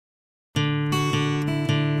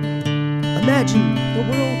Imagine the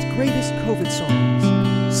world's greatest COVID songs,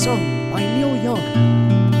 sung by Neil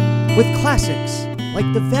Young, with classics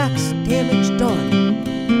like The Vax Damage Done.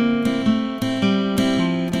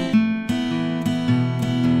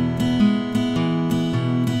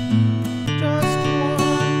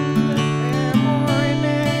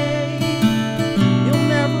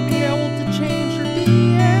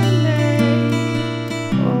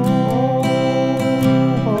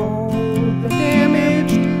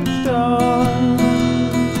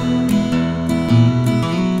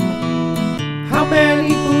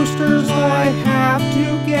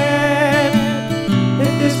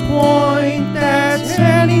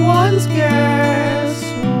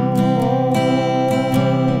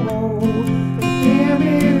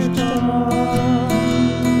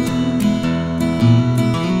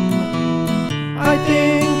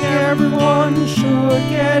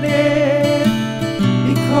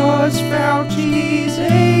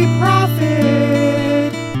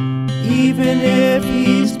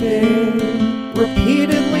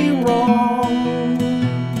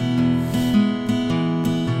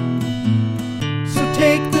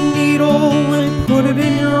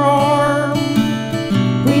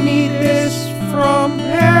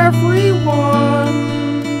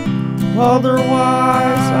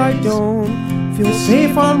 Otherwise, I don't feel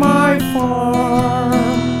safe on my farm.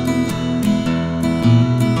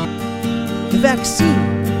 The vaccine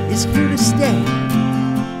is here to stay.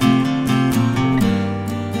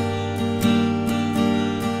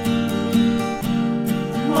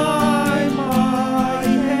 My,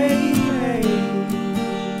 hey, hey.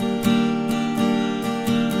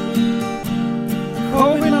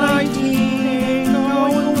 COVID-19 ain't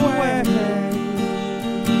going away.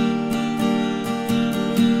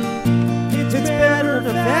 It's better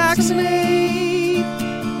to vaccinate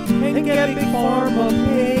and get Big Pharma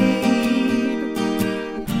paid.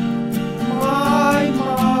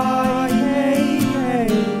 My, hey, hey.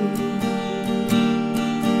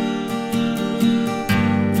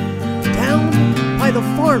 Down by the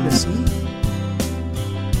pharmacy,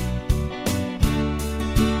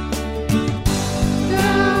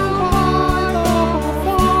 Down by the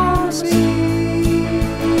pharmacy,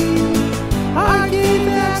 I gave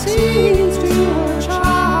vaccines to a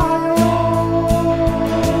child.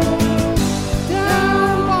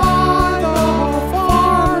 Down by the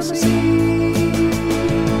pharmacy.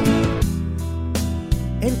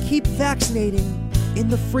 and keep vaccinating in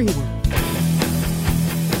the free world.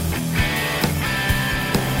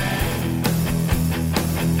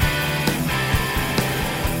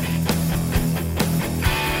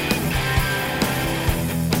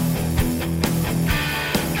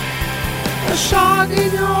 A shot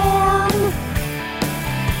in your arm,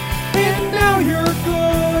 and now you're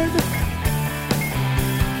good.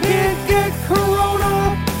 Can't get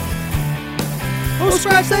corona. Oh,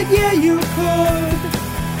 scratch that, yeah, you could.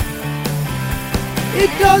 It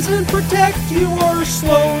doesn't protect you or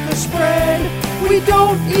slow the spread. We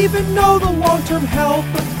don't even know the long-term health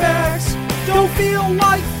effects. Don't feel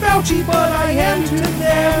like Fauci, but I am to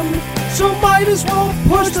them. So might as well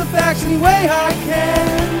push the facts any way I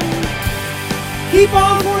can. Keep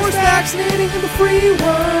on force vaccinating in the free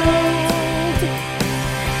world.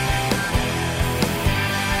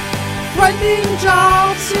 Threatening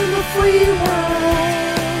jobs in the free world.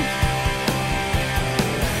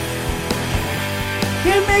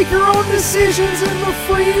 Can make your own decisions in the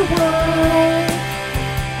free world.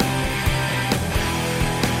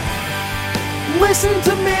 Listen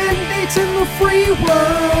to mandates in the free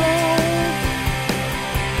world.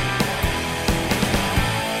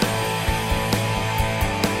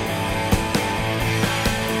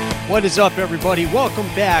 What is up, everybody? Welcome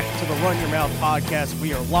back to the Run Your Mouth podcast.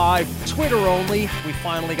 We are live, Twitter only. We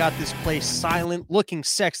finally got this place silent, looking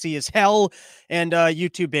sexy as hell, and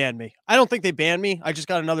YouTube banned me. I don't think they banned me. I just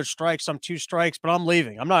got another strike, so I'm 2 strikes, but I'm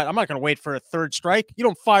leaving. I'm not going to wait for a 3rd strike. You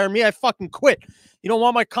don't fire me, I fucking quit. You don't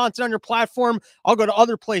want my content on your platform? I'll go to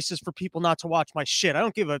other places for people not to watch my shit. I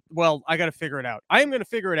don't give a, well, I got to figure it out. I am going to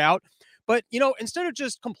figure it out. But, instead of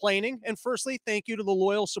just complaining, and firstly, thank you to the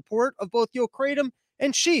loyal support of both Yo Kratom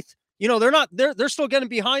and Sheath. They're still getting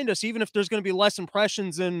behind us, even if there's going to be less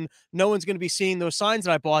impressions and no one's going to be seeing those signs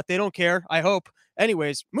that I bought. They don't care, I hope.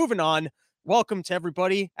 Anyways, moving on. Welcome to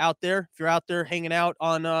everybody out there. If you're out there hanging out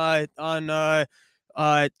on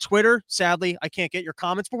Twitter, sadly, I can't get your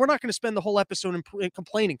comments, but we're not going to spend the whole episode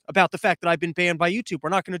complaining about the fact that I've been banned by YouTube. We're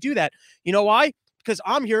not going to do that. You know why? Because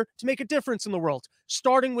I'm here to make a difference in the world.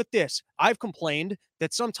 Starting with this, I've complained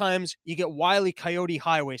that sometimes you get Wile E. Coyote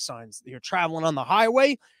highway signs. You're traveling on the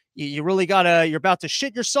highway. You really gotta, you're about to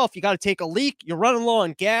shit yourself. You got to take a leak. You're running low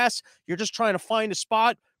on gas. You're just trying to find a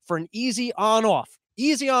spot for an easy on-off.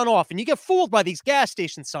 Easy on-off. And you get fooled by these gas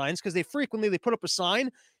station signs because they put up a sign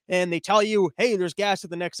and they tell you, hey, there's gas at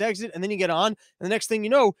the next exit. And then you get on. And the next thing you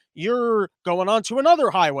know, you're going on to another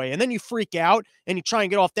highway. And then you freak out and you try and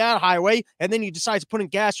get off that highway. And then you decide to put in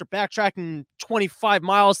gas or backtracking 25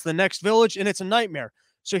 miles to the next village. And it's a nightmare.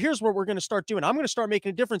 So here's what we're going to start doing. I'm going to start making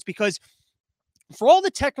a difference because for all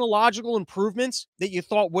the technological improvements that you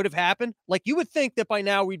thought would have happened, like you would think that by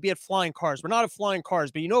now we'd be at flying cars. We're not at flying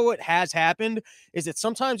cars, but you know what has happened is that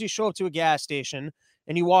sometimes you show up to a gas station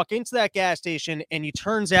and you walk into that gas station and it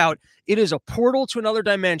turns out it is a portal to another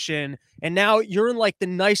dimension. And now you're in like the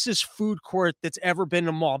nicest food court that's ever been in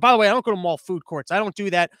a mall. By the way, I don't go to mall food courts. I don't do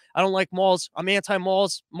that. I don't like malls. I'm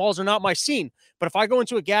anti-malls. Malls are not my scene. But if I go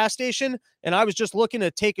into a gas station and I was just looking to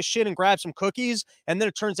take a shit and grab some cookies, and then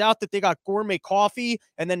it turns out that they got gourmet coffee,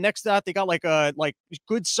 and then next to that they got like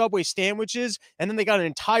good Subway sandwiches, and then they got an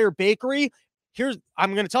entire bakery.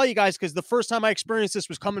 I'm going to tell you guys, because the first time I experienced this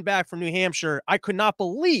was coming back from New Hampshire. I could not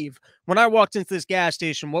believe when I walked into this gas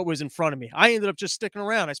station what was in front of me. I ended up just sticking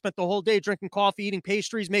around. I spent the whole day drinking coffee, eating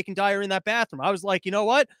pastries, making diarrhea in that bathroom. I was like, you know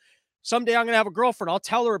what? Someday I'm going to have a girlfriend. I'll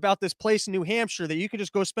tell her about this place in New Hampshire that you can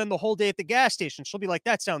just go spend the whole day at the gas station. She'll be like,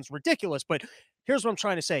 that sounds ridiculous. But here's what I'm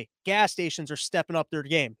trying to say. Gas stations are stepping up their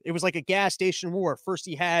game. It was like a gas station war. First,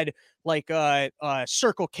 he had like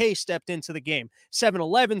Circle K stepped into the game.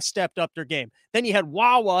 7-Eleven stepped up their game. Then you had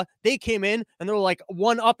Wawa. They came in and they were like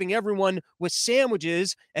one-upping everyone with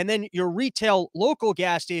sandwiches. And then your retail local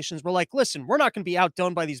gas stations were like, listen, we're not going to be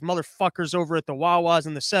outdone by these motherfuckers over at the Wawas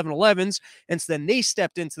and the 7-Elevens. And so then they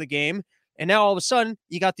stepped into the game. And now all of a sudden,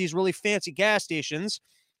 you got these really fancy gas stations.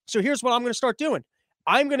 So here's what I'm going to start doing.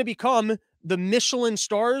 I'm going to become the Michelin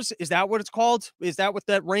stars. Is that what it's called? Is that what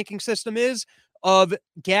that ranking system is? Of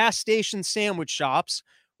gas station sandwich shops,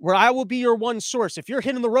 where I will be your one source. If you're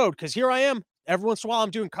hitting the road, because here I am, every once in a while I'm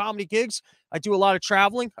doing comedy gigs. I do a lot of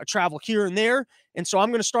traveling. I travel here and there. And so I'm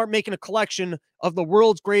going to start making a collection of the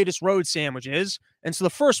world's greatest road sandwiches. And so the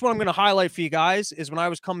first one I'm going to highlight for you guys is when I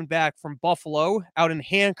was coming back from Buffalo out in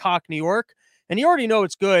Hancock, New York. And you already know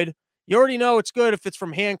it's good. You already know it's good if it's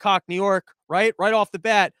from Hancock, New York, right? Right off the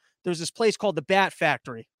bat, there's this place called the Bat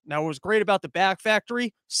Factory. Now, what was great about the Bat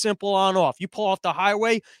Factory? Simple on off. You pull off the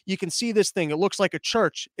highway, you can see this thing. It looks like a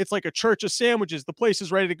church. It's like a church of sandwiches. The place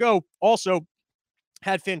is ready to go. Also,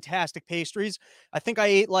 had fantastic pastries. I think I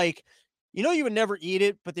ate like, you know, you would never eat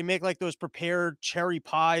it, but they make like those prepared cherry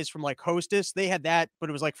pies from like Hostess. They had that, but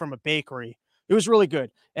it was like from a bakery. It was really good.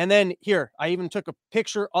 And then here, I even took a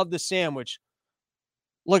picture of the sandwich.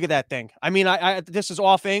 Look at that thing. I mean, this is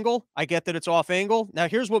off angle. I get that it's off angle. Now,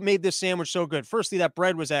 here's what made this sandwich so good. Firstly, that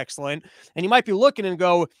bread was excellent. And you might be looking and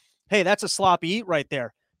go, hey, that's a sloppy eat right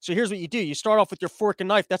there. So here's what you do. You start off with your fork and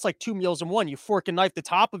knife. That's like 2 meals in one. You fork and knife the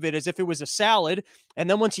top of it as if it was a salad. And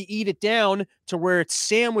then once you eat it down to where it's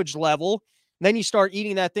sandwich level, then you start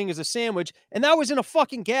eating that thing as a sandwich. And that was in a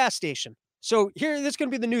fucking gas station. So here, this is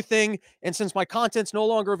going to be the new thing. And since my content's no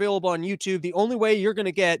longer available on YouTube, the only way you're going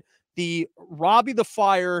to get the Robbie the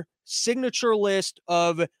Fire signature list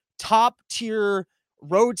of top tier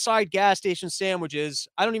roadside gas station sandwiches.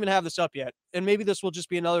 I don't even have this up yet. And maybe this will just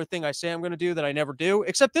be another thing I say I'm going to do that I never do,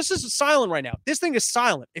 except this is silent right now. This thing is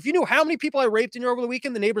silent. If you knew how many people I raped in here over the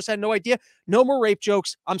weekend, the neighbors had no idea. No more rape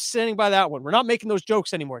jokes. I'm standing by that one. We're not making those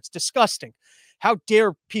jokes anymore. It's disgusting. How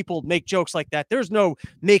dare people make jokes like that? There's no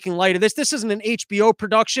making light of this. This isn't an HBO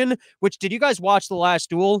production, which, did you guys watch The Last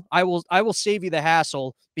Duel? I will save you the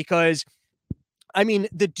hassle, because I mean,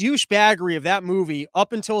 the douchebaggery of that movie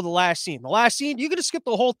up until the last scene. The last scene, you could just skip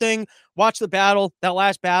the whole thing, watch the battle. That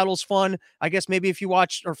last battle's fun. I guess maybe if you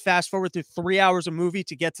watch or fast forward through 3 hours of movie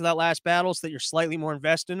to get to that last battle so that you're slightly more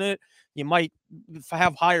invested in it, you might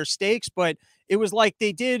have higher stakes. But it was like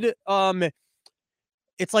they did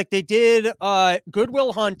it's like they did Good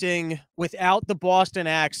Will Hunting without the Boston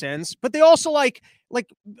accents, but they also like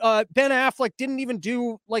Ben Affleck didn't even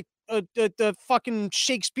do like the fucking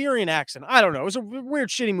Shakespearean accent. I don't know. It was a weird,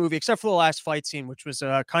 shitty movie, except for the last fight scene, which was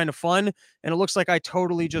kind of fun. And it looks like I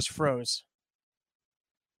totally just froze.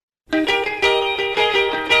 If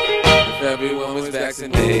everyone was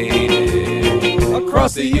vaccinated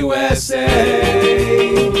across the USA,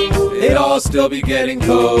 they'd all still be getting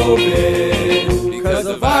COVID because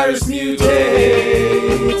the virus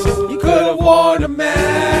mutates. You could have worn a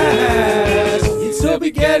mask, you'd still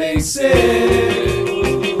be getting sick.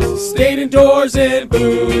 Stayed indoors and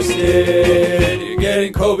boosted, you're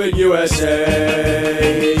getting COVID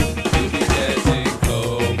USA. You'll be getting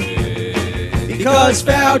COVID because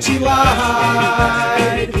Fauci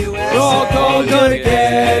lied. We're all gonna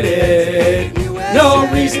get it, no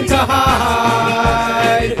reason to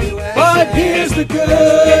hide. But here's the the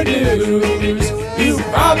good news. You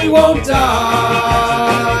probably won't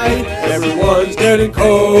die. Everyone's getting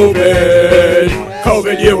COVID.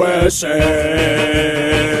 COVID USA.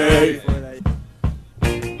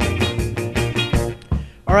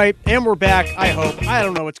 All right, and we're back, I hope. I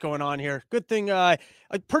don't know what's going on here. Good thing,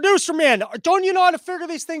 producer man, don't you know how to figure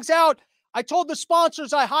these things out? I told the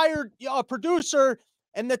sponsors I hired a producer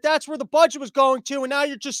and that's where the budget was going to, and now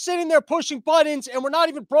you're just sitting there pushing buttons and we're not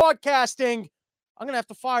even broadcasting. I'm going to have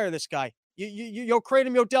to fire this guy. Yo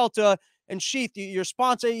Kratom, Yo Delta, and Sheath, your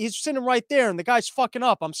sponsor, he's sitting right there, and the guy's fucking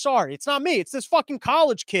up. I'm sorry. It's not me. It's this fucking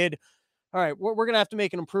college kid. All right, we're going to have to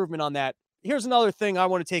make an improvement on that. Here's another thing I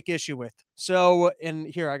want to take issue with. So, and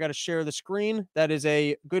here, I got to share the screen. That is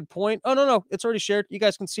a good point. Oh, no, it's already shared. You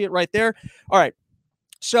guys can see it right there. All right.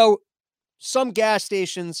 So, some gas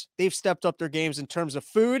stations, they've stepped up their games in terms of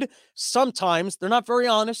food. Sometimes they're not very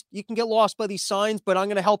honest. You can get lost by these signs, but I'm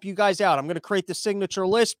going to help you guys out. I'm going to create the signature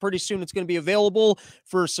list. Pretty soon it's going to be available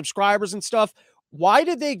for subscribers and stuff. Why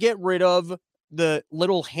did they get rid of the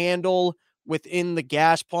little handle within the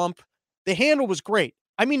gas pump? The handle was great.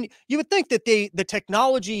 I mean, you would think that the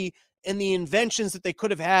technology and the inventions that they could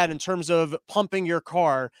have had in terms of pumping your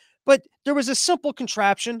car, but there was a simple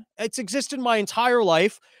contraption. It's existed my entire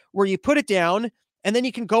life where you put it down and then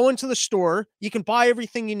you can go into the store, you can buy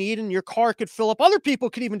everything you need and your car could fill up. Other people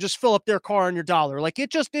could even just fill up their car on your dollar. Like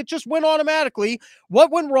it just went automatically.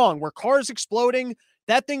 What went wrong? Were cars exploding?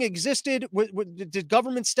 That thing existed. Did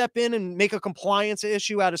government step in and make a compliance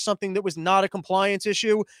issue out of something that was not a compliance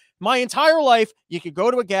issue? My entire life, you could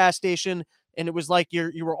go to a gas station and it was like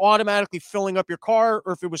you were automatically filling up your car,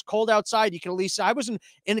 or if it was cold outside, you can at least, and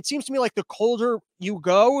it seems to me like the colder you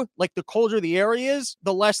go, like the colder the area is,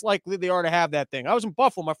 the less likely they are to have that thing. I was in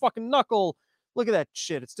Buffalo, my fucking knuckle, look at that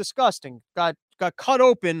shit. It's disgusting. Got cut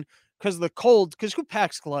open because of the cold, because who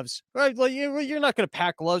packs gloves, right? Like you're not going to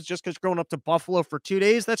pack gloves just because you're going up to Buffalo for 2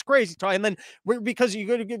 days. That's crazy. And then because you're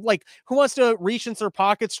going to get, like, who wants to reach into their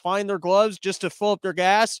pockets, find their gloves just to fill up their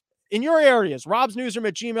gas? In your areas,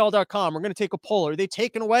 robsnewsroom@gmail.com. We're going to take a poll. Are they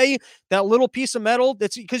taking away that little piece of metal?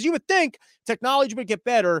 That's because you would think technology would get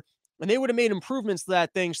better and they would have made improvements to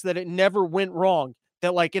that thing so that it never went wrong.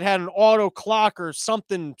 That like it had an auto clock or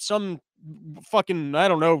something, some fucking, I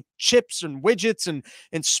don't know, chips and widgets and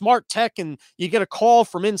smart tech, and you get a call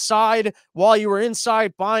from inside while you were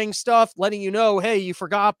inside buying stuff, letting you know, hey, you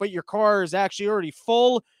forgot, but your car is actually already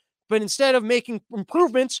full. But instead of making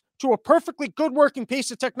improvements to a perfectly good working piece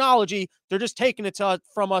of technology, they're just taking it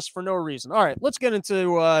from us for no reason. All right, let's get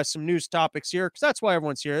into some news topics here, because that's why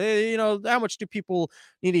everyone's here. You know, how much do people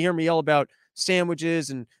need to hear me yell about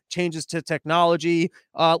sandwiches and changes to technology?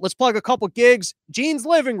 Let's plug a couple gigs. Gene's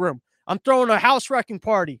Living Room. I'm throwing a house wrecking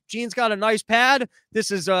party. Gene's got a nice pad.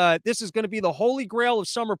 This is going to be the holy grail of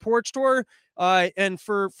summer porch tour. And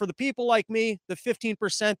for the people like me, the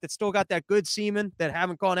 15% that still got that good semen, that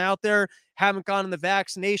haven't gone out there, haven't gotten the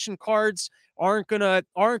vaccination cards, aren't gonna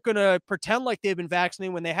pretend like they've been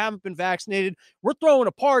vaccinated when they haven't been vaccinated. We're throwing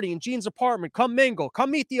a party in Gene's apartment. Come mingle.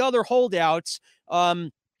 Come meet the other holdouts.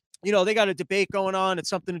 You know, they got a debate going on. It's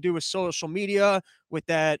something to do with social media with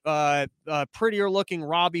that prettier looking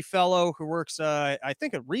Robbie fellow who works, I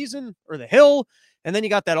think, at Reason or The Hill. And then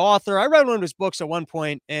you got that author. I read one of his books at one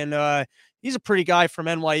point, and he's a pretty guy from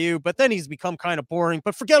NYU, but then he's become kind of boring.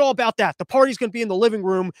 But forget all about that. The party's going to be in the living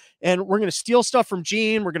room, and we're going to steal stuff from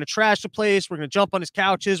Gene. We're going to trash the place. We're going to jump on his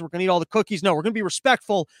couches. We're going to eat all the cookies. No, we're going to be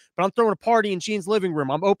respectful, but I'm throwing a party in Gene's living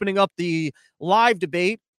room. I'm opening up the live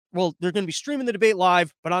debate. Well, they're going to be streaming the debate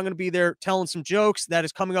live, but I'm going to be there telling some jokes. That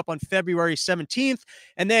is coming up on February 17th.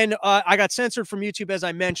 And then I got censored from YouTube, as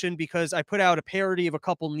I mentioned, because I put out a parody of a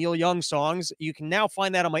couple Neil Young songs. You can now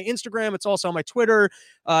find that on my Instagram. It's also on my Twitter.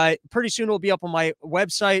 Pretty soon it will be up on my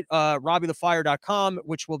website, RobbieTheFire.com,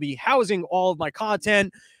 which will be housing all of my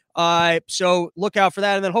content. So look out for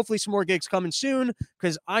that. And then hopefully some more gigs coming soon,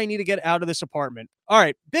 because I need to get out of this apartment. All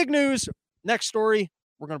right, big news. Next story.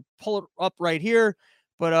 We're going to pull it up right here.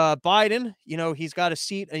 But Biden, you know, he's got to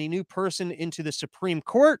seat a new person into the Supreme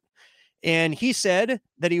Court, and he said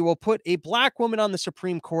that he will put a black woman on the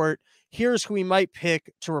Supreme Court. Here's who he might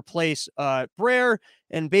pick to replace Breyer.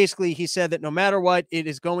 And basically, he said that no matter what, it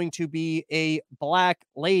is going to be a black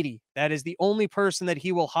lady. That is the only person that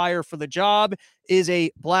he will hire for the job, is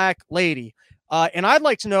a black lady. And I'd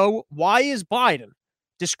like to know, why is Biden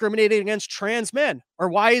discriminating against trans men? Or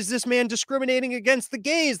why is this man discriminating against the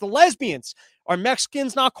gays, the lesbians? Are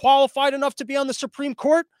Mexicans not qualified enough to be on the Supreme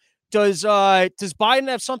Court? Does Biden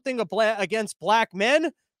have something against black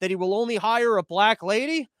men, that he will only hire a black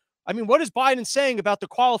lady? I mean, what is Biden saying about the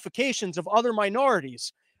qualifications of other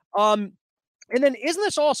minorities? And then isn't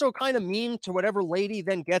this also kind of mean to whatever lady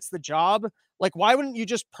then gets the job? Like, why wouldn't you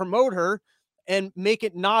just promote her and make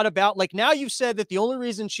it not about, like, now you've said that the only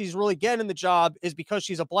reason she's really getting the job is because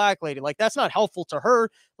she's a black lady. Like, that's not helpful to her.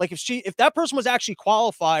 Like, if that person was actually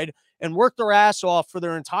qualified and worked their ass off for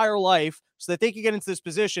their entire life so that they could get into this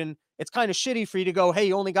position, it's kind of shitty for you to go, hey,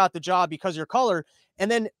 you only got the job because of your color. And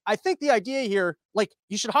then I think the idea here, like,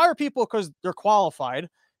 you should hire people because they're qualified.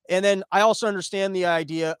 And then I also understand the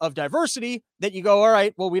idea of diversity, that you go, all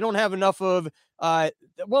right, well, we don't have enough of,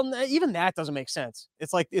 well, even that doesn't make sense.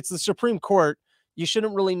 It's like, it's the Supreme Court. You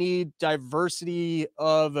shouldn't really need diversity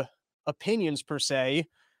of opinions per se,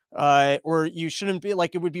 or you shouldn't be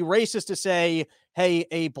like, it would be racist to say, hey,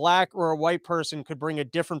 a black or a white person could bring a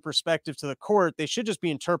different perspective to the court. They should just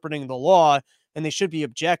be interpreting the law, and they should be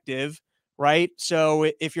objective. Right. So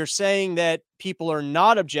if you're saying that people are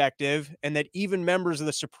not objective and that even members of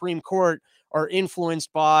the Supreme Court are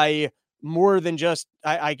influenced by more than just,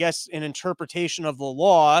 I guess, an interpretation of the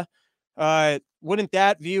law, wouldn't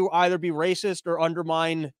that view either be racist or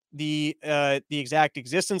undermine the exact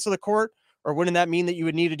existence of the court? Or wouldn't that mean that you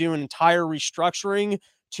would need to do an entire restructuring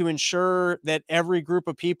to ensure that every group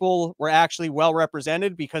of people were actually well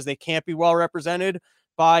represented, because they can't be well represented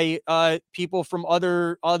by people from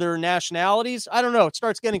other nationalities? I don't know. It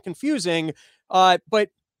starts getting confusing. But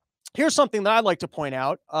here's something that I'd like to point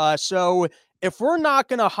out. So if we're not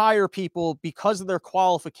going to hire people because of their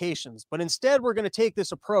qualifications, but instead we're going to take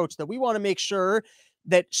this approach that we want to make sure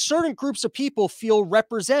that certain groups of people feel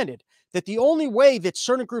represented, that the only way that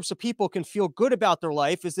certain groups of people can feel good about their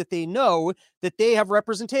life is that they know that they have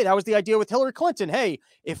represented. That was the idea with Hillary Clinton. Hey,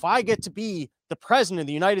 if I get to be the president of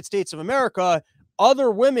the United States of America,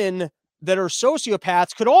 other women that are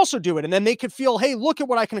sociopaths could also do it. And then they could feel, hey, look at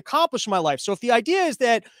what I can accomplish in my life. So if the idea is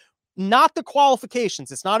that not the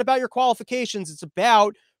qualifications, it's not about your qualifications, it's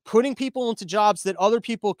about putting people into jobs that other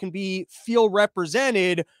people can feel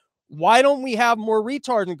represented, why don't we have more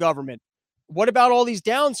retards in government? What about all these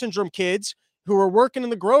Down syndrome kids who are working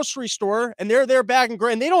in the grocery store and they're there back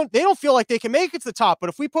and they don't feel like they can make it to the top. But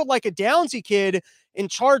if we put like a Downsy kid in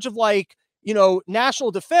charge of, like,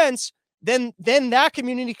 national defense, then that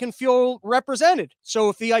community can feel represented. So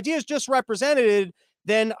if the idea is just represented,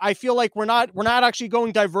 then I feel like we're not actually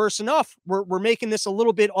going diverse enough. We're making this a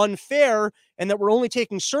little bit unfair, and that we're only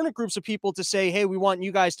taking certain groups of people to say, hey, we want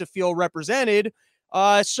you guys to feel represented.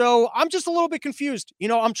 So I'm just a little bit confused.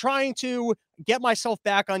 I'm trying to get myself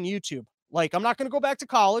back on YouTube. Like, I'm not going to go back to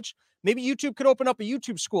college. Maybe YouTube could open up a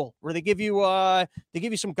YouTube school where they give you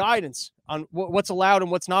some guidance on what's allowed and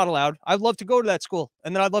what's not allowed. I'd love to go to that school,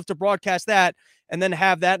 and then I'd love to broadcast that, and then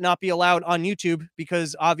have that not be allowed on YouTube,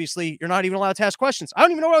 because obviously you're not even allowed to ask questions. I don't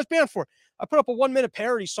even know what I was banned for. I put up a 1-minute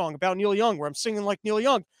parody song about Neil Young where I'm singing like Neil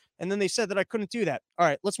Young, and then they said that I couldn't do that. All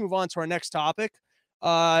right, let's move on to our next topic,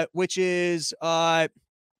 which is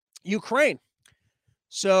Ukraine.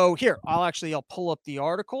 So here, I'll pull up the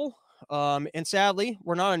article. And sadly,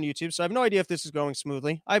 we're not on YouTube, so I have no idea if this is going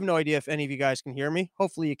smoothly. I have no idea if any of you guys can hear me.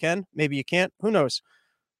 Hopefully you can. Maybe you can't. Who knows?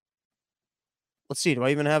 Let's see. Do I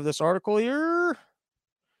even have this article here?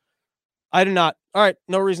 I do not. All right.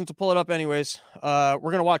 No reason to pull it up anyways. We're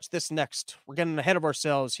going to watch this next. We're getting ahead of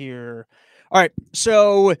ourselves here. All right.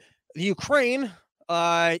 So the Ukraine,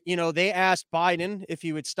 they asked Biden if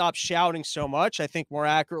he would stop shouting so much. I think more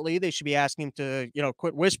accurately, they should be asking him to,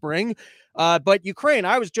 quit whispering. But Ukraine,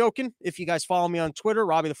 I was joking. If you guys follow me on Twitter,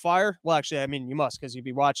 Robbie the Fire. Well, actually, I mean, you must, because you'd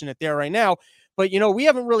be watching it there right now. But, we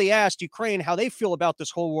haven't really asked Ukraine how they feel about this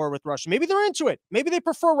whole war with Russia. Maybe they're into it. Maybe they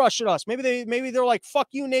prefer Russia to us. Maybe they're like, fuck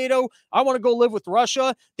you, NATO. I want to go live with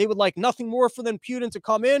Russia. They would like nothing more for than Putin to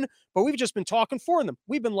come in. But we've just been talking for them.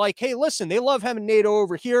 We've been like, hey, listen, they love having NATO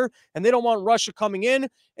over here, and they don't want Russia coming in.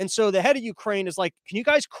 And so the head of Ukraine is like, can you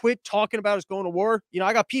guys quit talking about us going to war?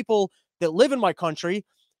 I got people that live in my country,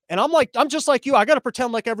 and I'm just like you. I got to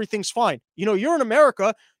pretend like everything's fine. You're in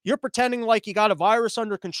America. You're pretending like you got a virus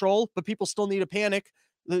under control, but people still need to panic.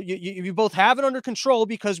 You both have it under control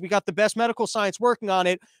because we got the best medical science working on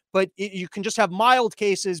it, but you can just have mild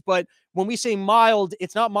cases. But when we say mild,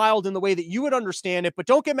 it's not mild in the way that you would understand it. But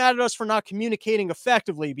don't get mad at us for not communicating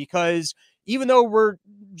effectively, because even though we're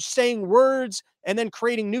saying words and then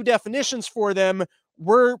creating new definitions for them,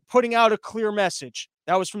 we're putting out a clear message.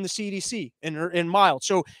 That was from the CDC in mild.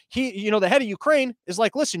 So he, the head of Ukraine is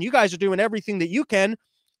like, listen, you guys are doing everything that you can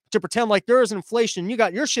to pretend like there is inflation. You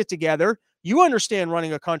got your shit together. You understand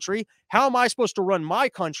running a country. How am I supposed to run my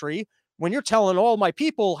country when you're telling all my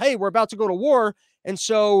people, hey, we're about to go to war? And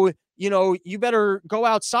so, you better go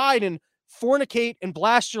outside and fornicate and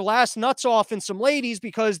blast your last nuts off in some ladies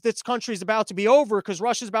because this country's about to be over because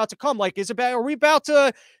Russia's about to come. Like, are we about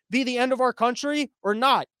to be the end of our country or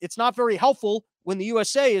not? It's not very helpful when the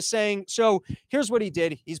USA is saying, so here's what he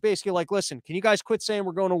did. He's basically like, listen, can you guys quit saying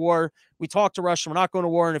we're going to war? We talked to Russia. We're not going to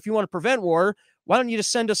war. And if you want to prevent war, why don't you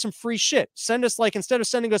just send us some free shit? Send us, like, instead of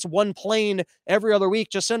sending us one plane every other week,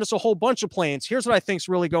 just send us a whole bunch of planes. Here's what I think's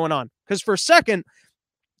really going on. Because for a second,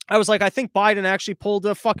 I was like, I think Biden actually pulled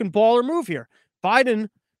a fucking baller move here. Biden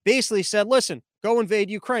basically said, listen, go invade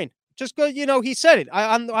Ukraine. Just go, he said it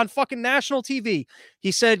on fucking national TV.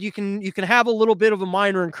 He said you can have a little bit of a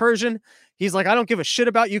minor incursion. He's like, I don't give a shit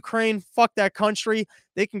about Ukraine. Fuck that country.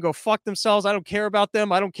 They can go fuck themselves. I don't care about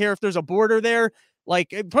them. I don't care if there's a border there. Like,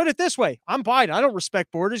 put it this way. I'm Biden. I don't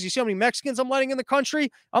respect borders. You see how many Mexicans I'm letting in the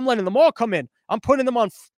country? I'm letting them all come in. I'm putting them on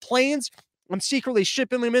planes. I'm secretly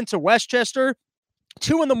shipping them into Westchester.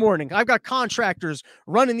 2 a.m. I've got contractors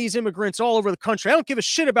running these immigrants all over the country. I don't give a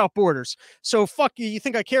shit about borders. So fuck you. You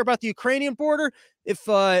think I care about the Ukrainian border? If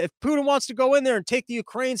Putin wants to go in there and take the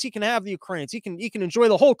Ukrainians, he can have the Ukrainians. He can enjoy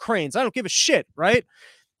the whole Ukrainians. I don't give a shit, right?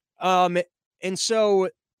 And so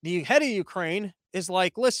the head of Ukraine is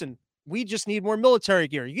like, listen, we just need more military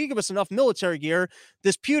gear. You can give us enough military gear.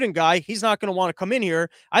 This Putin guy, he's not going to want to come in here.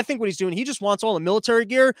 I think what he's doing, he just wants all the military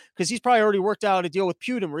gear because he's probably already worked out a deal with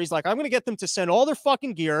Putin where he's like, I'm going to get them to send all their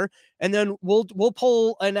fucking gear, and then we'll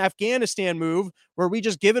pull an Afghanistan move where we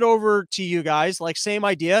just give it over to you guys. Like, same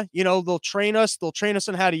idea. They'll train us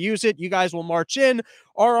on how to use it. You guys will march in.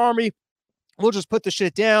 Our army, we'll just put the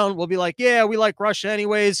shit down. We'll be like, yeah, we like Russia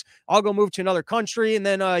anyways. I'll go move to another country, and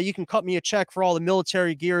then you can cut me a check for all the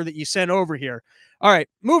military gear that you sent over here. All right,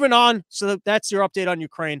 moving on. So that's your update on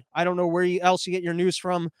Ukraine. I don't know where else you get your news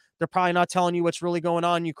from. They're probably not telling you what's really going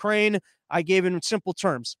on in Ukraine. I gave it in simple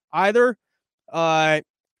terms. Either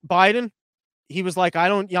Biden, he was like,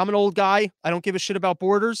 I'm an old guy. I don't give a shit about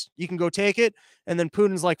borders. You can go take it. And then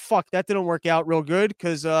Putin's like, fuck, that didn't work out real good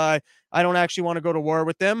because I don't actually want to go to war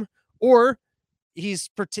with them. Or he's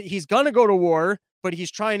going to go to war, but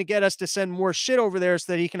he's trying to get us to send more shit over there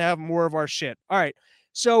so that he can have more of our shit. All right.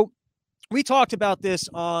 So we talked about this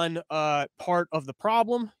on Part of the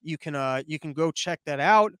Problem. You can go check that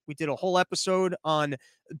out. We did a whole episode on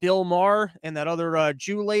Bill Maher and that other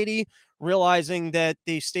Jew lady realizing that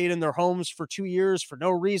they stayed in their homes for 2 years for no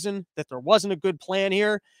reason, that there wasn't a good plan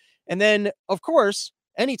here. And then, of course,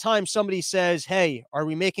 anytime somebody says, hey, are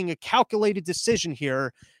we making a calculated decision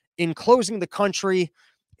here in closing the country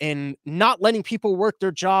and not letting people work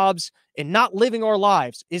their jobs and not living our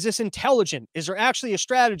lives? Is this intelligent? Is there actually a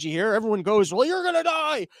strategy here? Everyone goes, well, you're going to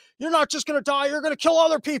die. You're not just going to die. You're going to kill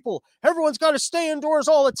other people. Everyone's got to stay indoors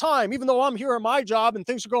all the time. Even though I'm here at my job and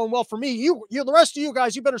things are going well for me, you the rest of you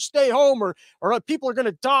guys, you better stay home or people are going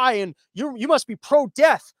to die. And you must be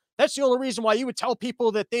pro-death. That's the only reason why you would tell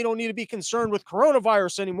people that they don't need to be concerned with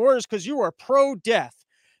coronavirus anymore is because you are pro-death.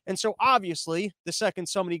 And so obviously the second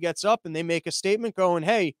somebody gets up and they make a statement going,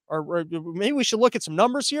 hey, or maybe we should look at some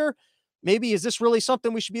numbers here. Maybe is this really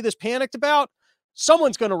something we should be this panicked about?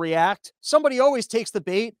 Someone's going to react. Somebody always takes the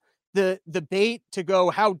bait to go,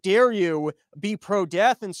 how dare you be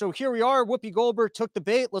pro-death? And so here we are. Whoopi Goldberg took the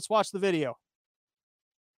bait. Let's watch the video.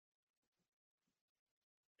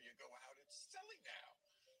 You go out, it's silly now.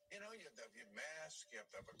 You have to have your mask, you have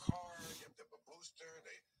to have a card, you have to have a booster.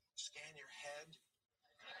 They scan your head.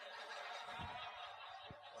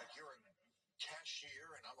 Like you're a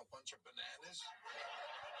cashier and I'm a bunch of bananas.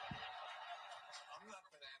 I'm not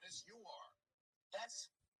bananas, you are. That's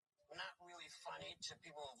not really funny to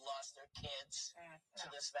people who've lost their kids to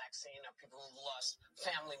this vaccine, or people who've lost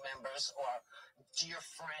family members or dear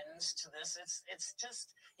friends to this. It's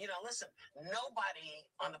just, listen, nobody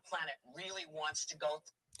on the planet really wants to go.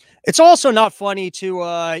 It's also not funny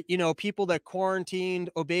to, people that quarantined,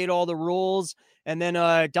 obeyed all the rules, and then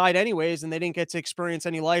died anyways, and they didn't get to experience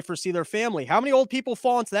any life or see their family. How many old people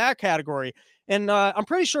fall into that category? And I'm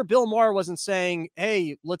pretty sure Bill Maher wasn't saying,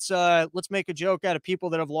 hey, let's make a joke out of people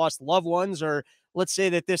that have lost loved ones, or let's say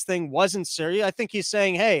that this thing wasn't serious. I think he's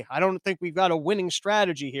saying, hey, I don't think we've got a winning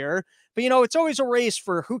strategy here. But, it's always a race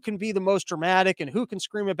for who can be the most dramatic and who can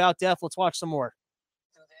scream about death. Let's watch some more.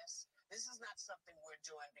 This is not something we're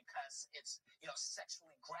doing because it's,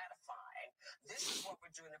 sexually gratifying. This is what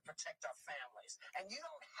we're doing to protect our families. And you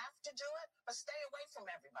don't have to do it, but stay away from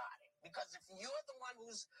everybody. Because if you're the one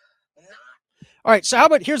who's not. All right. So how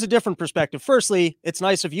about, here's a different perspective. Firstly, it's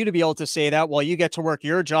nice of you to be able to say that while you get to work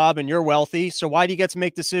your job and you're wealthy. So why do you get to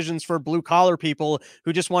make decisions for blue collar people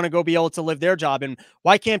who just want to go be able to live their job? And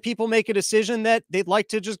why can't people make a decision that they'd like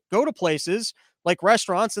to just go to places like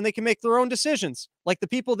restaurants, and they can make their own decisions. Like the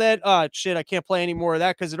people that, shit, I can't play any more of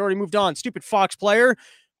that because it already moved on. Stupid Fox player.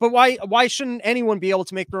 But why shouldn't anyone be able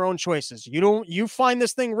to make their own choices? You find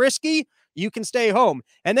this thing risky, you can stay home.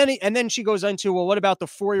 And then she goes into, well, what about the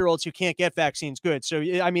 4-year-olds who can't get vaccines? Good. So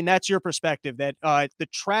I mean, that's your perspective, that the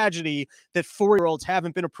tragedy that 4-year-olds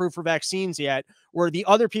haven't been approved for vaccines yet, or the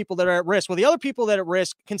other people that are at risk. Well, the other people that are at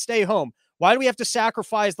risk can stay home. Why do we have to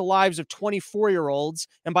sacrifice the lives of 24-year-olds?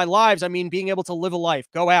 And by lives, I mean being able to live a life,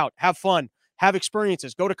 go out, have fun, have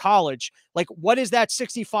experiences, go to college. Like, what is that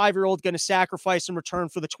 65-year-old going to sacrifice in return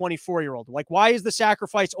for the 24-year-old? Like, why is the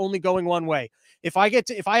sacrifice only going one way? If I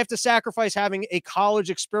have to sacrifice having a college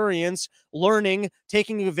experience, learning,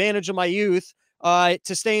 taking advantage of my youth,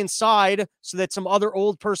 to stay inside so that some other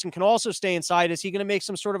old person can also stay inside, is he going to make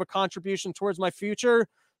some sort of a contribution towards my future?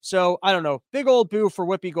 So I don't know. Big old boo for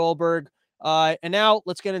Whoopi Goldberg. And now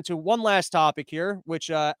let's get into one last topic here,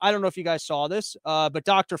 which I don't know if you guys saw this, but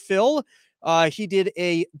Dr. Phil, he did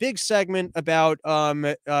a big segment about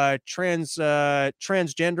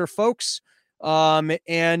transgender folks,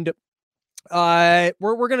 and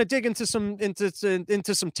we're gonna dig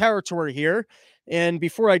into some territory here. And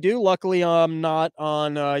before I do, luckily I'm not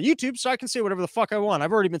on YouTube, so I can say whatever the fuck I want.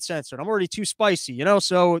 I've already been censored. I'm already too spicy, you know.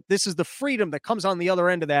 So this is the freedom that comes on the other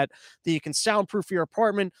end of that you can soundproof your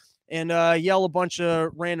apartment and yell a bunch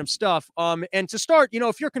of random stuff. And to start, you know,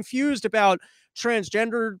 if you're confused about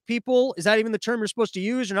transgender people, is that even the term you're supposed to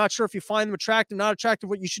use? You're not sure if you find them attractive, not attractive.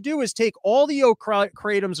 What you should do is take all the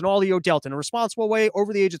Kratom's and all the Delta in a responsible way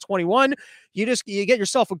over the age of 21. You get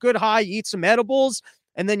yourself a good high, you eat some edibles,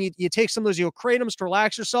 and then you take some of those Kratom's to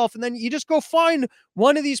relax yourself, and then you just go find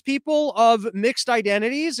one of these people of mixed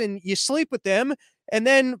identities and you sleep with them, and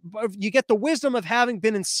then you get the wisdom of having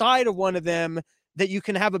been inside of one of them, that you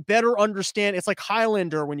can have a better understand. It's like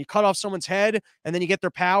Highlander when you cut off someone's head and then you get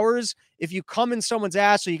their powers. If you come in someone's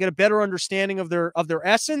ass, so you get a better understanding of their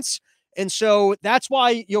essence. And so that's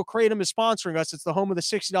why Kratom is sponsoring us. It's the home of the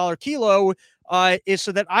 $60 kilo, is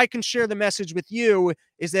so that I can share the message with you,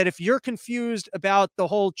 is that if you're confused about the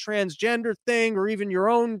whole transgender thing, or even your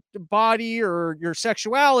own body or your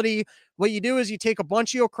sexuality, what you do is you take a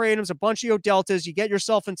bunch of Kratoms, a bunch of Deltas, you get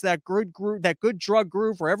yourself into that good drug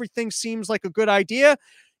groove where everything seems like a good idea.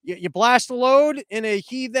 You blast a load in a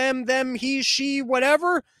he, them, he, she,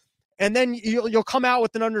 whatever, and then you'll come out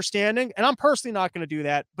with an understanding. And I'm personally not going to do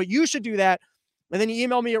that, but you should do that. And then you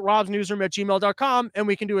email me at robsnewsroom@gmail.com, and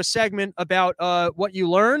we can do a segment about what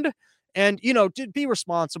you learned. And, you know, be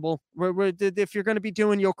responsible. If you're going to be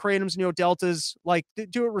doing Kratoms and Deltas, like,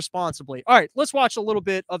 do it responsibly. All right, let's watch a little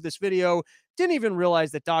bit of this video. Didn't even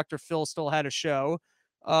realize that Dr. Phil still had a show.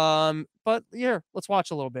 But here, let's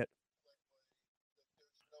watch a little bit.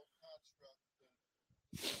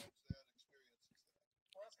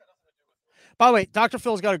 By the way, Dr.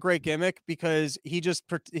 Phil's got a great gimmick because he just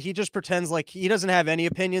pretends like he doesn't have any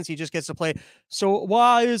opinions. He just gets to play. So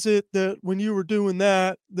why is it that when you were doing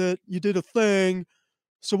that you did a thing?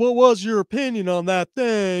 So what was your opinion on that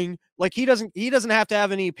thing? Like he doesn't have to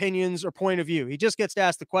have any opinions or point of view. He just gets to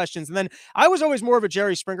ask the questions. And then I was always more of a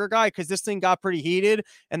Jerry Springer guy because this thing got pretty heated.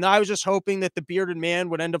 And I was just hoping that the bearded man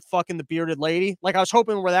would end up fucking the bearded lady. Like I was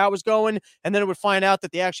hoping where that was going. And then it would find out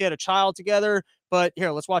that they actually had a child together. But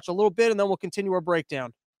here, let's watch a little bit and then we'll continue our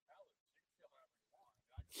breakdown.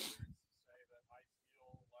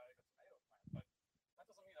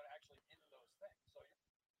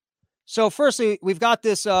 So firstly, we've got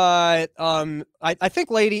this, I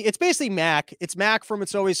think lady, it's basically Mac. It's Mac from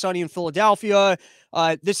It's Always Sunny in Philadelphia.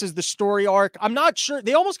 This is the story arc. I'm not sure.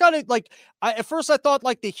 They almost got it. Like at first I thought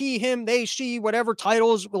like the he, him, they, she, whatever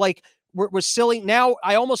titles were silly. Now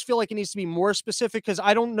I almost feel like it needs to be more specific because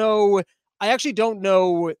I don't know. I actually don't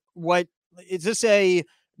know what, is this a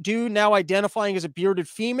dude now identifying as a bearded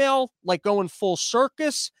female, like going full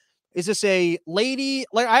circus? Is this a lady?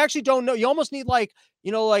 Like, I actually don't know. You almost need like,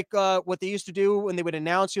 you know, like what they used to do when they would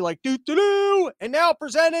announce you like, doo-doo-doo, and now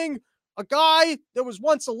presenting a guy that was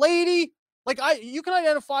once a lady. Like you can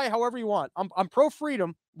identify however you want. I'm pro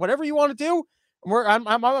freedom, whatever you want to do.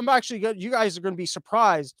 I'm actually good. You guys are going to be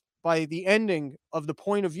surprised by the ending of the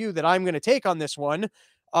point of view that I'm going to take on this one.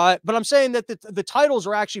 But I'm saying that the titles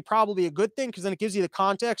are actually probably a good thing because then it gives you the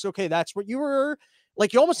context. Okay, that's what you were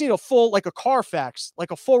like. You almost need a full, like a Carfax, like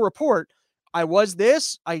a full report. I was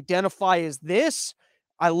this, identify as this,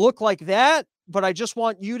 I look like that, but I just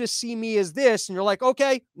want you to see me as this. And you're like,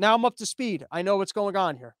 okay, now I'm up to speed. I know what's going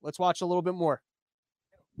on here. Let's watch a little bit more.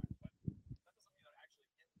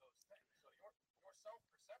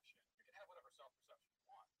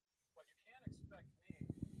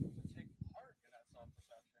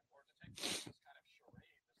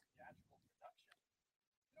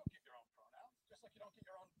 you don't get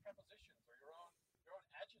your own prepositions or your own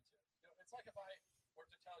adjectives. You know, it's like if I were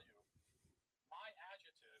to tell you my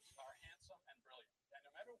adjectives are handsome and brilliant, and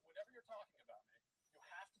no matter whatever you're talking about me, you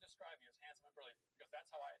have to describe me as handsome and brilliant because that's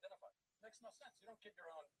how I identify. It makes no sense. You don't get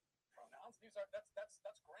your own pronouns.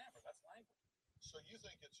 That's grammar. That's language. So you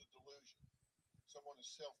think it's a delusion? Someone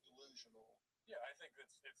is self-delusional. Yeah, I think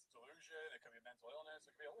it's delusion. It could be mental illness.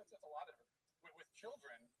 It could be it's a lot of different. With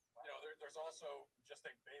children, you know, there's also just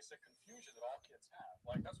a basic confusion that all kids have.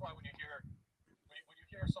 Like that's why when you hear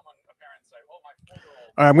someone, a parent say, "Oh, my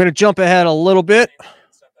 4-year-old." All right, I'm going to jump ahead a little bit.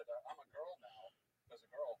 Said that I'm a girl now. As a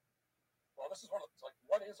girl. Well, this is one of it's like,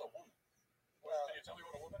 what is a woman? Well, can you tell me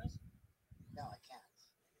what a woman is? No, I can't.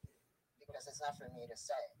 Because it's not for me to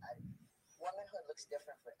say. Womanhood looks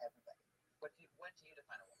different for everybody. What do you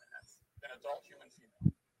define a woman as? An adult human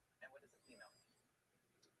female. And what is a female?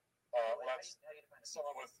 Well, that's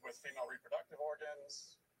someone with female reproductive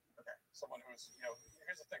organs. Okay. Someone who's, you know,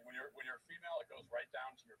 here's the thing: when you're female, it goes right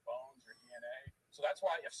down to your bones, your DNA. So that's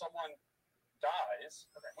why if someone dies,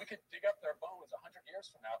 we could dig up their bones 100 years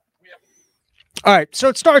from now. All right, so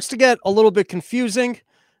it starts to get a little bit confusing.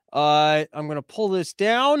 I'm going to pull this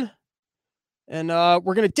down, and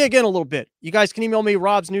we're going to dig in a little bit. You guys can email me,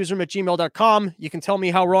 robsnewsroom@gmail.com. You can tell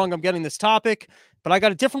me how wrong I'm getting this topic, but I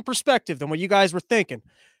got a different perspective than what you guys were thinking.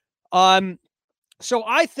 So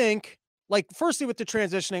I think, like, firstly, with the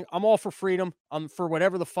transitioning, I'm all for freedom. I'm for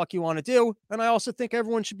whatever the fuck you want to do. And I also think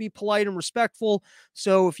everyone should be polite and respectful.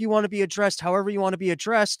 So if you want to be addressed however you want to be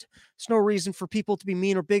addressed, there's no reason for people to be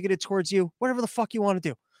mean or bigoted towards you. Whatever the fuck you want to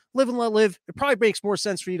do. Live and let live. It probably makes more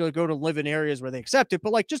sense for you to go to live in areas where they accept it,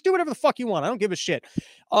 but like, just do whatever the fuck you want. I don't give a shit.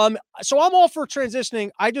 So I'm all for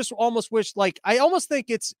transitioning. I just almost wish, like, I almost think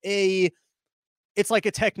it's like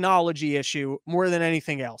a technology issue more than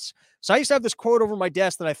anything else. So I used to have this quote over my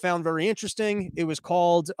desk that I found very interesting. It was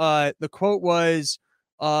called, the quote was,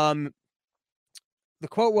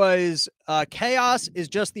 chaos is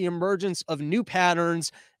just the emergence of new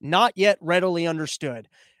patterns, not yet readily understood.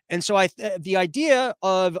 And so the idea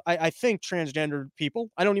of, I think transgender people,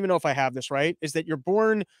 I don't even know if I have this right, is that you're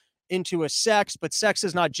born into a sex, but sex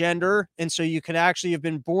is not gender. And so you could actually have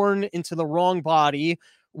been born into the wrong body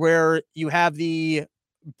where you have a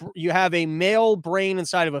male brain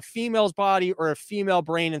inside of a female's body or a female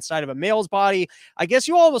brain inside of a male's body. I guess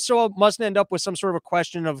you also must end up with some sort of a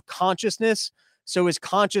question of consciousness. So is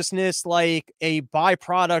consciousness like a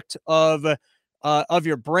byproduct of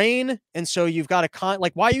your brain? And so you've got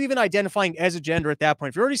like, why are you even identifying as a gender at that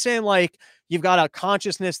point? If you're already saying like you've got a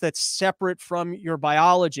consciousness that's separate from your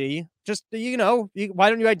biology, just, you know, why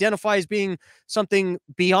don't you identify as being something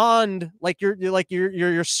beyond like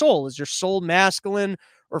your soul? Is your soul masculine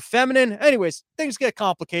or feminine? Anyways, things get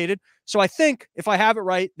complicated. So I think if I have it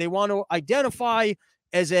right, they want to identify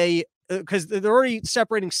as because they're already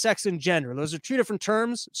separating sex and gender. Those are two different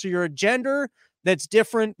terms. So you're a gender that's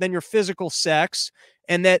different than your physical sex,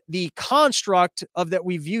 and that the construct of that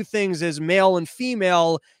we view things as male and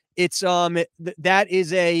female, it's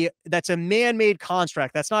that's a man-made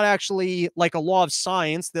construct. That's not actually like a law of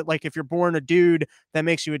science that like if you're born a dude, that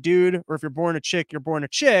makes you a dude, or if you're born a chick, you're born a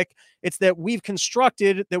chick. It's that we've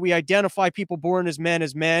constructed that we identify people born as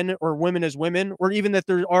men or women as women, or even that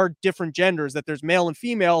there are different genders, that there's male and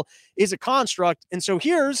female is a construct. And so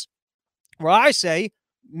here's where I say,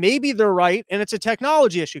 maybe they're right, and it's a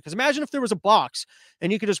technology issue. Because imagine if there was a box,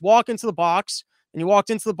 and you could just walk into the box, and you walked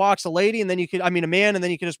into the box a lady, and then a man, and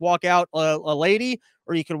then you could just walk out a lady,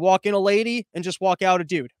 or you could walk in a lady and just walk out a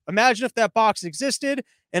dude. Imagine if that box existed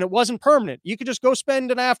and it wasn't permanent. You could just go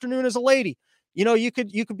spend an afternoon as a lady. You know, you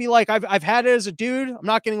could be like, I've had it as a dude. I'm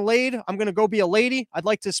not getting laid. I'm going to go be a lady. I'd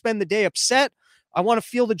like to spend the day upset. I want to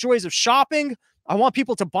feel the joys of shopping. I want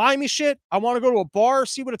people to buy me shit. I want to go to a bar,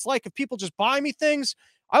 see what it's like if people just buy me things.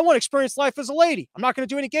 I want to experience life as a lady. I'm not going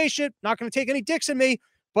to do any gay shit. Not going to take any dicks in me,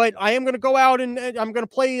 but I am going to go out and I'm going to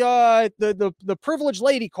play the privileged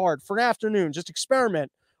lady card for an afternoon, just experiment.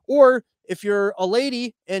 Or if you're a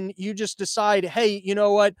lady and you just decide, hey, you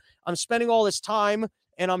know what? I'm spending all this time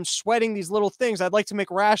and I'm sweating these little things. I'd like to make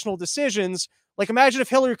rational decisions. Like imagine if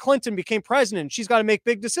Hillary Clinton became president, she's got to make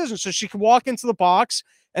big decisions. So she can walk into the box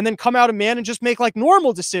and then come out a man and just make like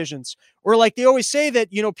normal decisions. Or like they always say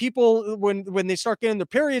that, you know, people, when they start getting their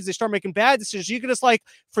periods, they start making bad decisions. You could just like,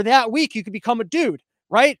 for that week, you could become a dude,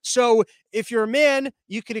 right? So if you're a man,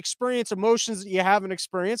 you could experience emotions that you haven't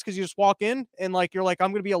experienced because you just walk in and like, you're like,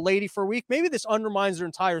 I'm going to be a lady for a week. Maybe this undermines their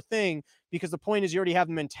entire thing because the point is you already have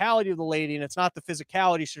the mentality of the lady and it's not the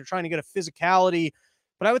physicality. So you're trying to get a physicality.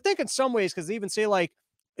 But I would think in some ways, because they even say like,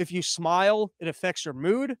 if you smile, it affects your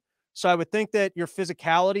mood. So I would think that your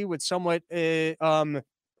physicality would somewhat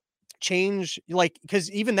change, like,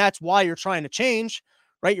 because even that's why you're trying to change,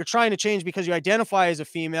 right? You're trying to change because you identify as a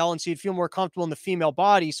female, and so you'd feel more comfortable in the female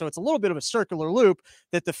body. So it's a little bit of a circular loop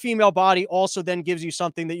that the female body also then gives you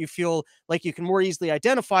something that you feel like you can more easily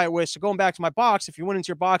identify it with. So going back to my box, if you went into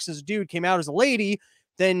your box as a dude, came out as a lady,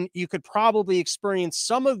 then you could probably experience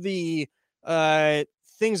some of the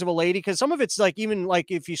things of a lady, because some of it's like, even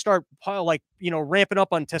like if you start like, ramping up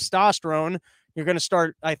on testosterone, you're going to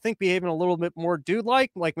start, I think, behaving a little bit more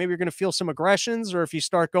dude-like maybe you're going to feel some aggressions. Or if you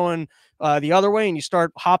start going the other way and you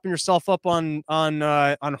start hopping yourself up on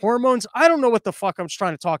hormones. I don't know what the fuck I'm just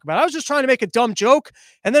trying to talk about. I was just trying to make a dumb joke,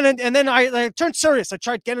 and then I turned serious. I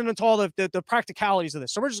tried getting into all the practicalities of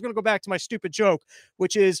this. So we're just going to go back to my stupid joke,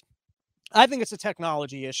 which is, I think it's a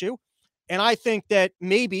technology issue. And I think that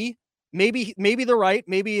maybe they're right.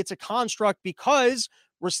 Maybe it's a construct because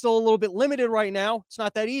we're still a little bit limited right now. It's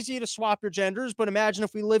not that easy to swap your genders, but imagine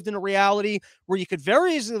if we lived in a reality where you could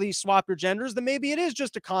very easily swap your genders, then maybe it is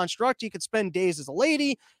just a construct. You could spend days as a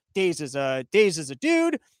lady, days as a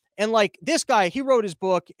dude. And like this guy, he wrote his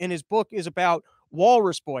book, and his book is about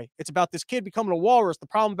Walrus Boy. It's about this kid becoming a walrus. The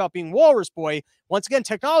problem about being Walrus Boy, once again,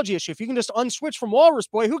 technology issue. If you can just unswitch from Walrus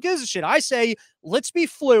Boy, who gives a shit? I say, let's be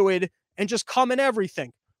fluid and just come in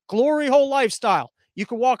everything. Glory hole lifestyle. You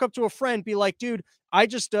could walk up to a friend, be like, dude, I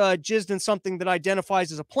just jizzed in something that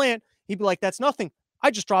identifies as a plant. He'd be like, that's nothing. I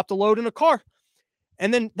just dropped a load in a car.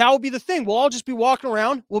 And then that will be the thing. We'll all just be walking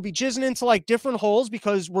around. We'll be jizzing into like different holes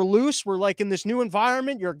because we're loose. We're like in this new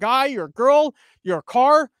environment. You're a guy, you're a girl, you're a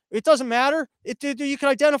car. It doesn't matter. You can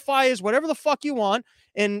identify as whatever the fuck you want.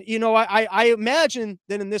 And, I imagine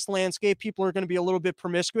that in this landscape, people are going to be a little bit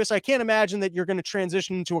promiscuous. I can't imagine that you're going to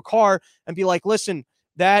transition into a car and be like, listen,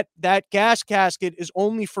 that gas casket is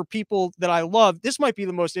only for people that I love. This might be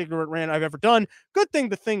the most ignorant rant I've ever done. Good thing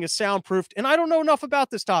the thing is soundproofed, and I don't know enough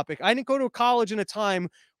about this topic. I didn't go to a college in a time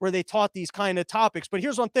where they taught these kind of topics, but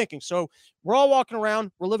here's what I'm thinking. So we're all walking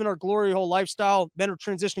around, we're living our glory hole lifestyle. Men are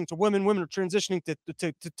transitioning to women are transitioning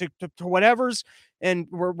to whatever's, and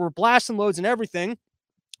we're blasting loads and everything.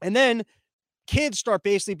 And then kids start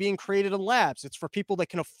basically being created in labs. It's for people that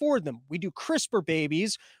can afford them. We do CRISPR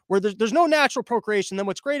babies where there's no natural procreation. Then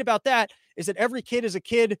what's great about that is that every kid is a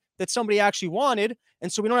kid that somebody actually wanted.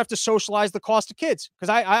 And so we don't have to socialize the cost of kids, because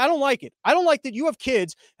I don't like it. I don't like that you have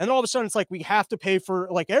kids and then all of a sudden it's like we have to pay for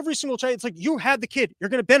like every single child. It's like you had the kid. You're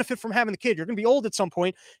going to benefit from having the kid. You're going to be old at some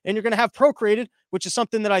point and you're going to have procreated, which is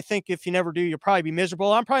something that I think if you never do, you'll probably be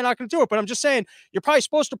miserable. I'm probably not going to do it, but I'm just saying you're probably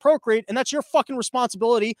supposed to procreate, and that's your fucking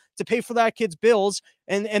responsibility to pay for that kid's bills.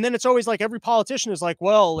 And then it's always like every politician is like,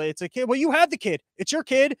 well, it's a kid. Well, you had the kid. It's your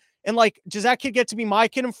kid. And like, does that kid get to be my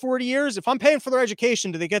kid in 40 years? If I'm paying for their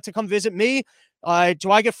education, do they get to come visit me?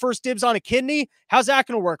 Do I get first dibs on a kidney? How's that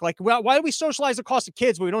going to work? Like, why do we socialize the cost of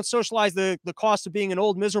kids, but we don't socialize the cost of being an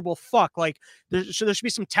old, miserable fuck? Like, there should be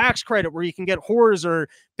some tax credit where you can get whores or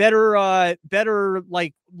better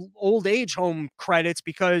like old age home credits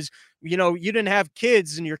because, you didn't have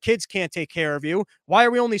kids and your kids can't take care of you. Why are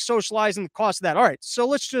we only socializing the cost of that? All right. So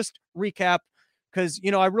let's just recap, because,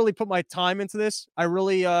 I really put my time into this. I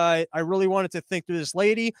really wanted to think through this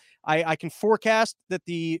lady. I can forecast that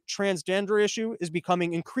the transgender issue is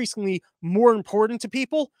becoming increasingly more important to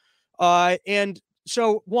people. And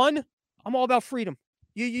so one, I'm all about freedom.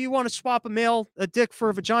 You want to swap a dick for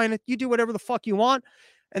a vagina, you do whatever the fuck you want.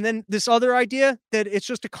 And then this other idea that it's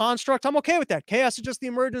just a construct, I'm okay with that. Chaos is just the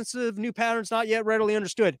emergence of new patterns not yet readily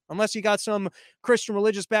understood. Unless you got some Christian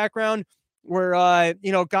religious background where,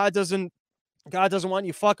 God doesn't want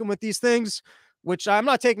you fucking with these things, which I'm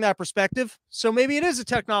not taking that perspective. So maybe it is a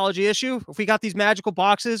technology issue. If we got these magical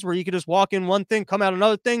boxes where you could just walk in one thing, come out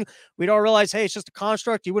another thing, we'd all realize, hey, it's just a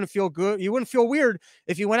construct. You wouldn't feel good. You wouldn't feel weird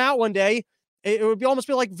if you went out one day. It would almost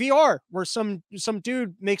be like VR, where some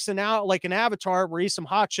dude makes an avatar where he's some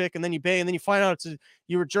hot chick, and then you pay, and then you find out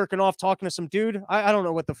you were jerking off talking to some dude. I don't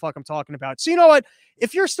know what the fuck I'm talking about. So you know what?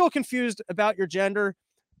 If you're still confused about your gender,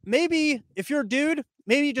 maybe if you're a dude,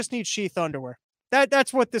 maybe you just need sheath underwear.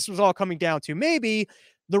 That's what this was all coming down to. Maybe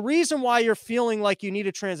the reason why you're feeling like you need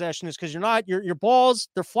a transition is because your balls,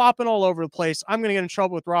 they're flopping all over the place. I'm going to get in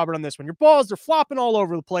trouble with Robert on this one. Your balls, they're flopping all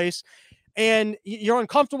over the place, and you're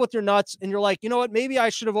uncomfortable with your nuts, and you're like, you know what? Maybe I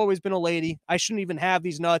should have always been a lady. I shouldn't even have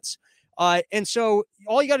these nuts. And so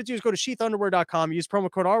all you got to do is go to sheathunderwear.com, use promo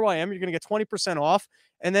code RYM. You're going to get 20% off.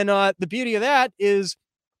 And then the beauty of that is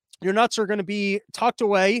your nuts are going to be tucked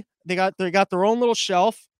away. They got their own little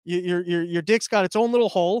shelf. Your dick's got its own little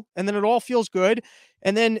hole, and then it all feels good.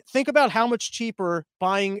 And then think about how much cheaper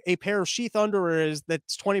buying a pair of sheath underwear is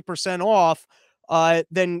that's 20% off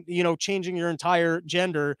than, changing your entire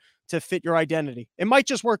gender to fit your identity. It might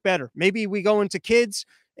just work better. Maybe we go into kids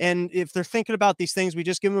And if they're thinking about these things, we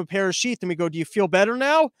just give them a pair of sheath and we go, do you feel better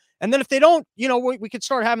now? And then if they don't, we could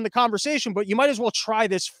start having the conversation, but you might as well try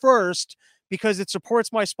this first because it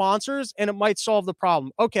supports my sponsors and it might solve the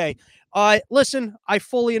problem. Okay. Listen, I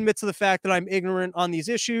fully admit to the fact that I'm ignorant on these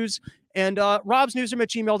issues. And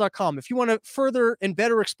robsnewsroom@gmail.com. If you want to further and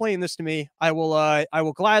better explain this to me, I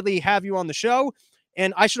will gladly have you on the show.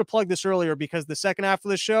 And I should have plugged this earlier because the second half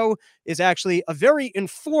of the show is actually a very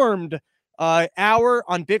informed hour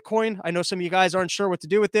on Bitcoin. I know some of you guys aren't sure what to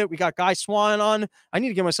do with it. We got Guy Swan on. I need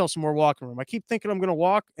to get myself some more walking room. I keep thinking I'm going to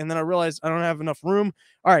walk, and then I realize I don't have enough room.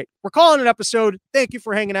 All right, we're calling it an episode. Thank you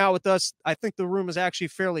for hanging out with us. I think the room is actually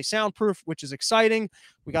fairly soundproof, which is exciting.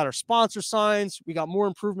 We got our sponsor signs. We got more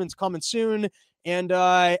improvements coming soon. And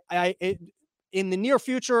in the near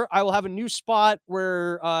future, I will have a new spot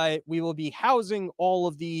where we will be housing all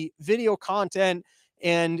of the video content,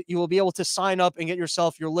 and you will be able to sign up and get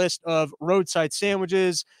yourself your list of roadside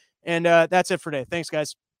sandwiches. And that's it for today. Thanks,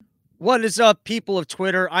 guys. What is up, people of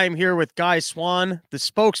Twitter? I am here with Guy Swan, the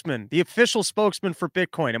spokesman, the official spokesman for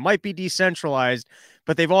Bitcoin. It might be decentralized,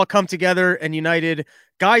 but they've all come together and united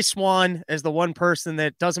Guy Swan as the one person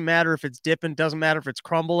that doesn't matter if it's dipping, doesn't matter if it's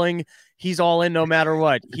crumbling. He's all in no matter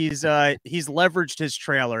what. He's leveraged his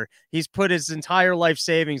trailer. He's put his entire life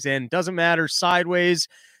savings in. Doesn't matter sideways.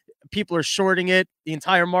 People are shorting it. The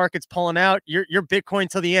entire market's pulling out. You're Bitcoin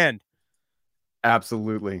to the end.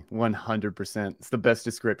 Absolutely. 100%. It's the best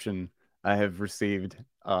description I have received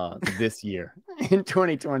this year in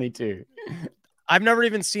 2022. I've never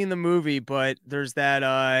even seen the movie, but there's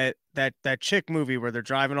that chick movie where they're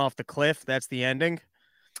driving off the cliff. That's the ending.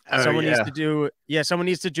 Oh, someone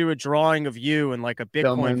needs to do a drawing of you in like a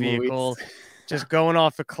Bitcoin vehicle, just going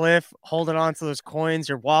off a cliff, holding on to those coins,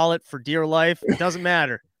 your wallet for dear life. It doesn't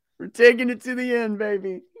matter. We're taking it to the end,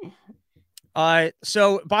 baby.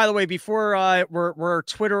 So by the way, before we're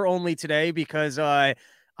Twitter only today because I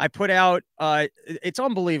put out it's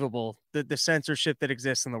unbelievable the censorship that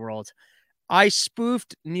exists in the world. I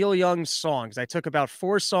spoofed Neil Young's songs. I took about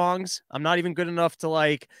 4 songs. I'm not even good enough to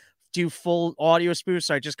like do full audio spoofs.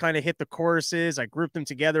 So I just kind of hit the choruses. I grouped them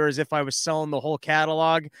together as if I was selling the whole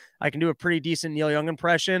catalog. I can do a pretty decent Neil Young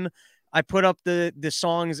impression. I put up the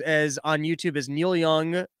songs as on YouTube as Neil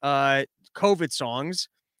Young COVID songs.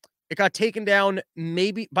 It got taken down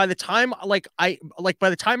maybe by the time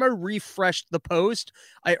I refreshed the post,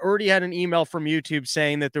 I already had an email from YouTube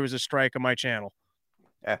saying that there was a strike on my channel.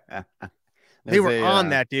 They were on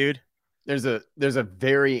that, dude. There's a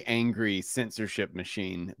very angry censorship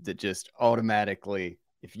machine that just automatically,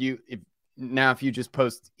 if you just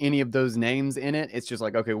post any of those names in it, it's just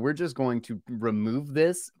like, okay, we're just going to remove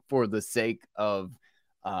this for the sake of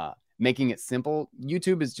making it simple.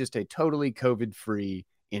 YouTube is just a totally COVID-free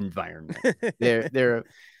environment.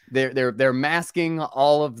 They're masking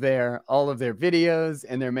all of their videos,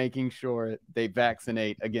 and they're making sure they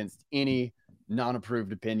vaccinate against any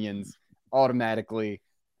non-approved opinions automatically.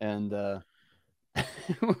 And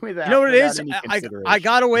without, you know what it is? I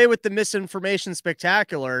got away with the misinformation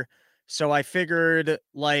spectacular. So I figured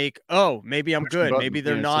like, oh, maybe I'm good. Maybe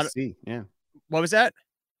they're not. Yeah. What was that?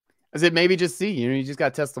 I said, maybe just see, you just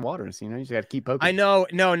got to test the waters, you just got to keep poking. I know.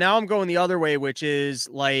 No, now I'm going the other way, which is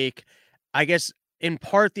like, I guess in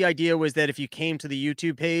part the idea was that if you came to the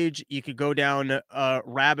YouTube page, you could go down a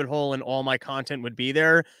rabbit hole and all my content would be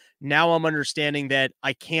there. Now I'm understanding that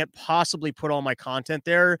I can't possibly put all my content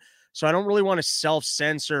there. So I don't really want to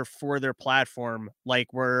self-censor for their platform. I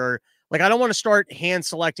don't want to start hand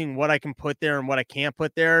selecting what I can put there and what I can't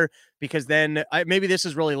put there, because then maybe this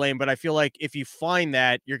is really lame, but I feel like if you find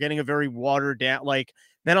that, you're getting a very watered down,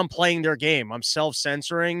 then I'm playing their game. I'm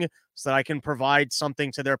self-censoring so that I can provide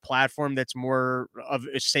something to their platform that's more of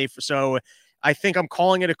a safe. So I think I'm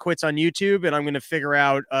calling it a quits on YouTube, and I'm going to figure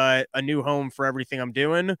out a new home for everything I'm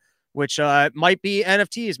doing, which might be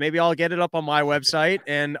NFTs. Maybe I'll get it up on my website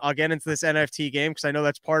and I'll get into this NFT game because I know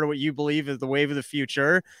that's part of what you believe is the wave of the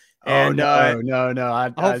future. And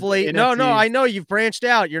no. Hopefully, I know you've branched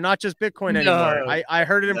out. You're not just Bitcoin anymore. I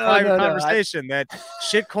heard it in private conversation that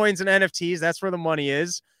shit coins and NFTs, that's where the money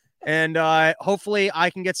is. And hopefully I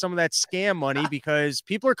can get some of that scam money because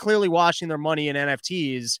people are clearly washing their money in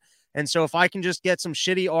NFTs. And so if I can just get some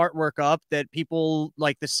shitty artwork up that people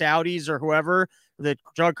like the Saudis or whoever, the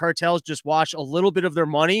drug cartels, just wash a little bit of their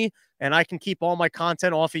money, and I can keep all my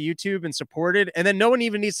content off of YouTube and support it. And then no one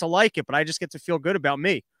even needs to like it, but I just get to feel good about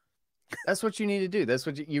me. That's what you need to do. That's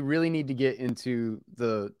what you really need to get into,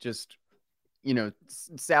 the just,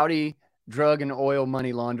 Saudi drug and oil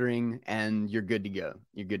money laundering, and you're good to go.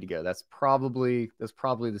 You're good to go. That's probably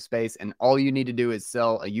the space. And all you need to do is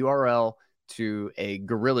sell a URL to a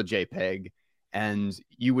gorilla JPEG, and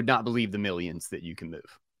you would not believe the millions that you can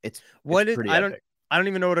move. It's pretty I epic. don't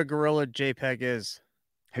even know what a gorilla JPEG is.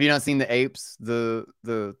 Have you not seen the apes,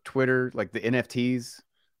 the Twitter, like the NFTs,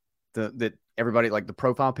 that everybody, like the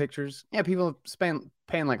profile pictures? Yeah, people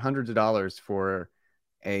paying like hundreds of dollars for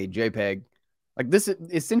a JPEG. Like this is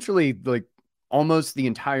essentially like almost the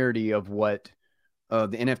entirety of what the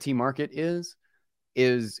NFT market is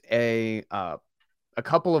a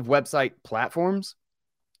couple of website platforms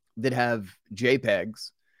that have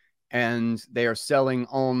JPEGs, and they are selling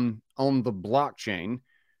on the blockchain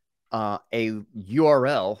a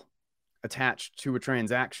URL attached to a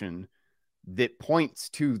transaction that points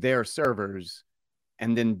to their servers,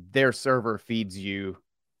 and then their server feeds you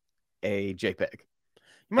a JPEG.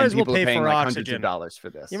 You might as well pay for like oxygen. Hundreds of dollars for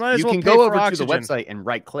this. You might as you well can pay go for over oxygen. to the website and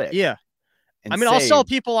right click. Yeah. I mean, I'll sell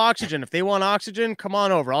people oxygen. If they want oxygen, come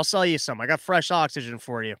on over. I'll sell you some. I got fresh oxygen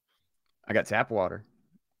for you. I got tap water.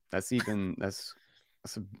 That's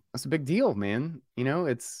a big deal, man. You know,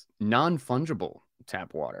 it's non-fungible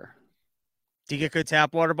tap water. Do you get good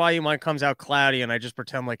tap water by you? Mine comes out cloudy, and I just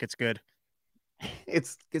pretend like it's good.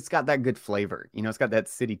 It's got that good flavor. You know, it's got that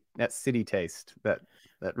city taste. That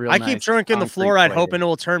real. I nice keep drinking the fluoride, hoping it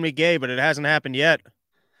will turn me gay, but it hasn't happened yet.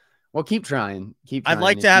 Well, keep trying. I'd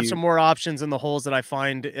like to have some more options in the holes that I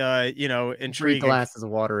find, intriguing. 3 glasses of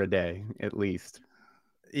water a day, at least.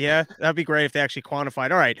 Yeah, that'd be great if they actually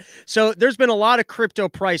quantified. All right. So there's been a lot of crypto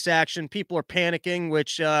price action. People are panicking,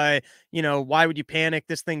 which, why would you panic?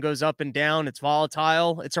 This thing goes up and down. It's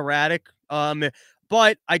volatile. It's erratic.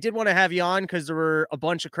 But I did want to have you on because there were a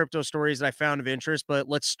bunch of crypto stories that I found of interest. But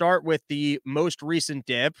let's start with the most recent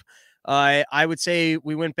dip. I would say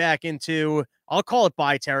we went back into, I'll call it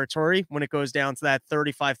buy territory when it goes down to that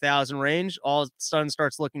 35,000 range. All of a sudden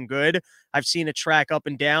starts looking good. I've seen it track up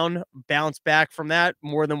and down, bounce back from that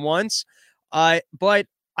more than once. But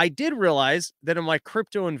I did realize that in my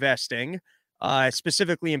crypto investing,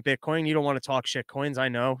 specifically in Bitcoin, you don't want to talk shit coins. I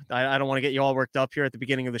know. I don't want to get you all worked up here at the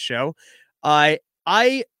beginning of the show. I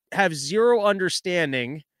have zero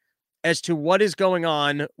understanding as to what is going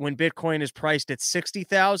on when Bitcoin is priced at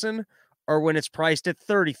 60,000 or when it's priced at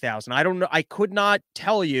 30,000. I don't know. I could not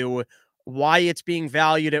tell you why it's being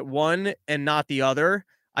valued at one and not the other.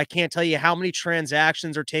 I can't tell you how many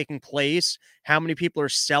transactions are taking place, how many people are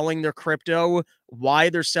selling their crypto, why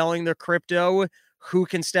they're selling their crypto, who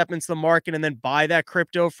can step into the market and then buy that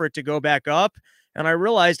crypto for it to go back up. And I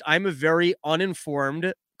realized I'm a very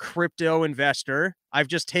uninformed crypto investor. I've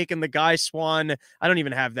just taken the Guy Swan. I don't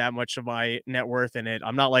even have that much of my net worth in it.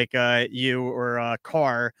 I'm not like you or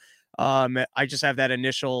Carr. I just have that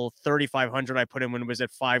initial 3,500 I put in when it was at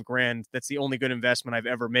 $5,000. That's the only good investment I've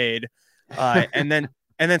ever made. And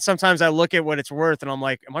then sometimes I look at what it's worth and I'm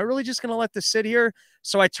like, am I really just going to let this sit here?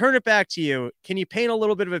 So I turn it back to you. Can you paint a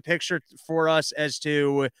little bit of a picture for us as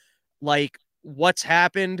to like what's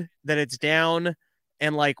happened that it's down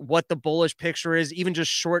and like what the bullish picture is, even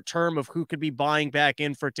just short term of who could be buying back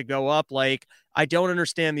in for it to go up? Like, I don't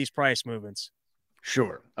understand these price movements.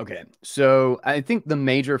 Sure. Okay. So I think the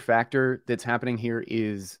major factor that's happening here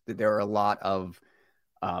is that there are a lot of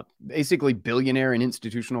basically billionaire and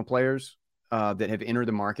institutional players that have entered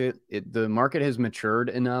the market. The market has matured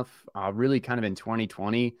enough. Really, kind of in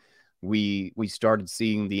 2020, we started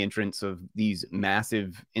seeing the entrance of these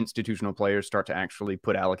massive institutional players start to actually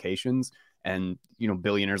put allocations. And,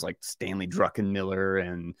 billionaires like Stanley Druckenmiller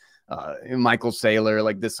and Michael Saylor,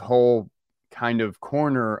 like this whole kind of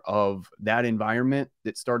corner of that environment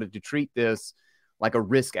that started to treat this like a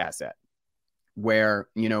risk asset where,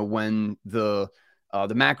 when the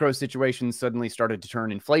macro situation suddenly started to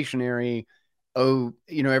turn inflationary,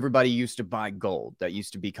 everybody used to buy gold. That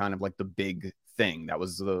used to be kind of like the big thing. That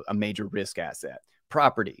was a major risk asset.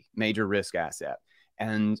 Property, major risk asset.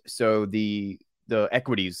 And so the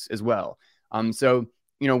equities as well. So,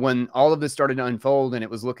 when all of this started to unfold and it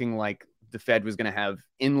was looking like the Fed was going to have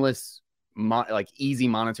endless, easy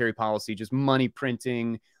monetary policy, just money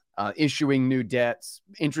printing, issuing new debts,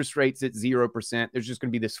 interest rates at 0%. There's just going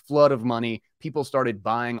to be this flood of money. People started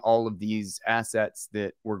buying all of these assets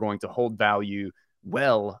that were going to hold value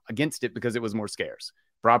well against it because it was more scarce.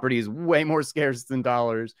 Property is way more scarce than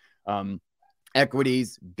dollars.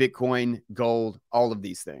 Equities, Bitcoin, gold, all of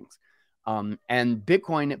these things. And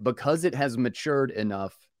Bitcoin, because it has matured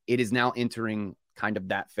enough, it is now entering kind of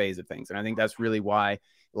that phase of things. And I think that's really why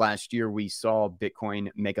last year we saw Bitcoin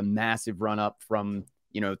make a massive run up from,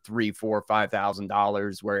 $3,000, $4,000,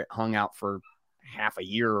 $5,000, where it hung out for half a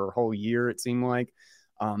year or a whole year, it seemed like,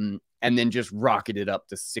 and then just rocketed up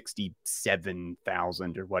to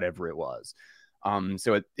 67,000 or whatever it was.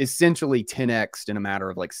 So it essentially 10x'd in a matter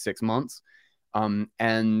of like 6 months.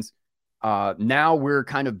 And Now we're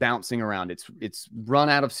kind of bouncing around. It's run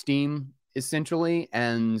out of steam essentially,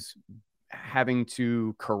 and having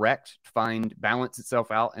to balance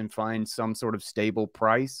itself out and find some sort of stable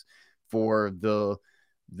price for the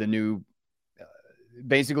new,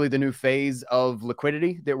 basically the new phase of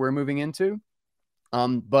liquidity that we're moving into.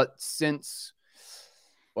 But since,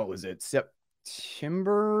 what was it,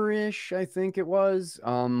 September-ish, I think it was,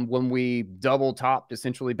 when we double topped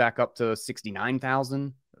essentially back up to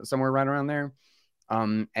 69,000, somewhere right around there.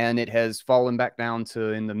 And it has fallen back down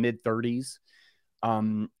to in the mid 30s.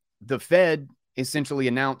 The Fed essentially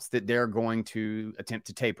announced that they're going to attempt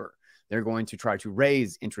to taper. They're going to try to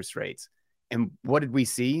raise interest rates. And what did we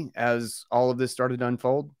see as all of this started to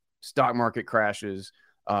unfold? Stock market crashes,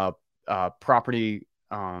 property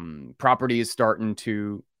is starting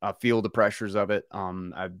to feel the pressures of it.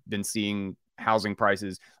 I've been seeing housing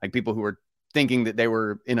prices, like people who were thinking that they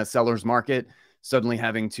were in a seller's market suddenly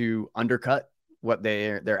having to undercut what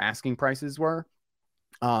their asking prices were.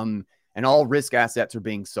 And all risk assets are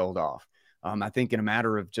being sold off. I think in a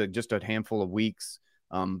matter of just a handful of weeks,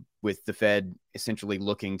 with the Fed essentially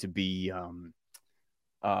looking to be,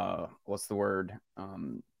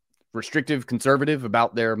 restrictive, conservative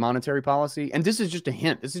about their monetary policy. And this is just a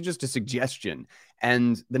hint. This is just a suggestion.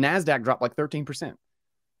 And the NASDAQ dropped like 13%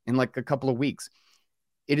 in like a couple of weeks.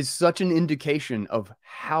 It is such an indication of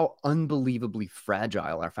how unbelievably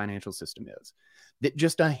fragile our financial system is, that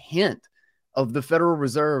just a hint of the Federal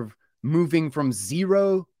Reserve moving from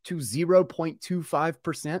 0 to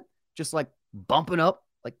 0.25%, just like bumping up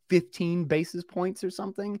like 15 basis points or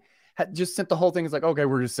something, had just sent the whole thing. It's like, okay,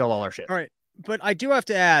 we're just sell all our shit. All right. But I do have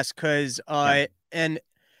to ask, because and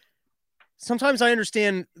sometimes I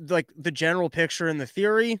understand like the general picture and the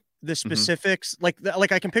theory, the specifics, like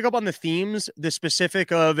I can pick up on the themes, the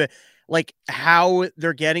specific of like how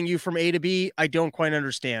they're getting you from A to B. I don't quite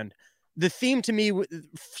understand. The theme to me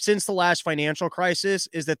since the last financial crisis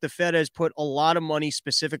is that the Fed has put a lot of money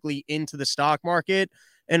specifically into the stock market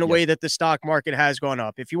in a way that the stock market has gone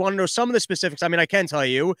up. If you want to know some of the specifics, I mean, I can tell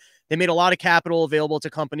you they made a lot of capital available to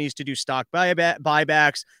companies to do stock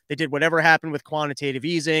buybacks. They did whatever happened with quantitative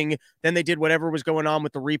easing. Then they did whatever was going on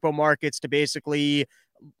with the repo markets to basically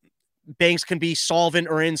banks can be solvent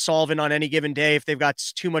or insolvent on any given day. If they've got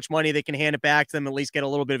too much money, they can hand it back to them, at least get a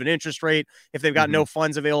little bit of an interest rate. If they've got no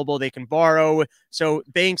funds available, they can borrow. So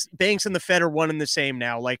banks and the Fed are one and the same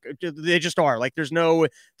now. Like they just are. Like there's no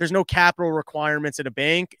capital requirements at a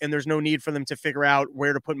bank, and there's no need for them to figure out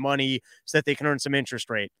where to put money so that they can earn some interest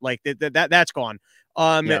rate. Like that's gone.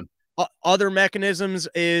 Other mechanisms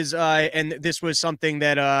is and this was something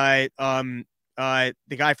that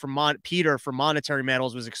the guy from Peter from Monetary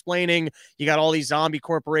Metals was explaining. You got all these zombie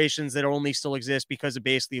corporations that only still exist because of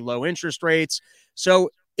basically low interest rates. So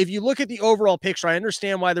if you look at the overall picture, I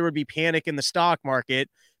understand why there would be panic in the stock market,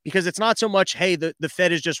 because it's not so much, hey, the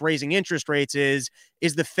Fed is just raising interest rates. Is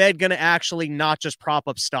the Fed going to actually not just prop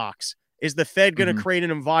up stocks? Is the Fed going to create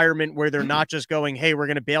an environment where they're not just going, hey, we're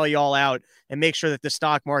going to bail you all out and make sure that the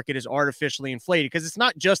stock market is artificially inflated? Because it's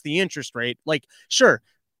not just the interest rate. Like, sure,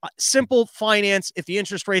 simple finance, if the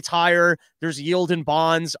interest rate's higher, there's yield in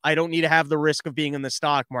bonds. I don't need to have the risk of being in the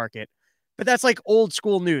stock market. But that's like old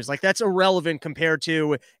school news. Like that's irrelevant compared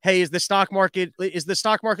to, hey, is the stock market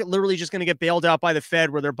literally just going to get bailed out by the Fed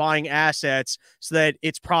where they're buying assets so that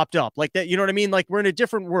it's propped up like that? You know what I mean? Like we're in a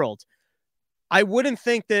different world. I wouldn't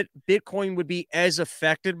think that Bitcoin would be as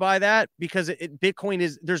affected by that, because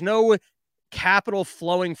there's no capital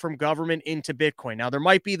flowing from government into Bitcoin. Now, there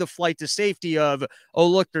might be the flight to safety of, oh,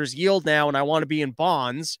 look, there's yield now and I want to be in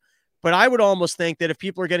bonds. But I would almost think that if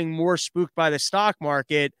people are getting more spooked by the stock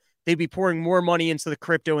market, they'd be pouring more money into the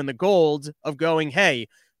crypto and the gold of going, hey,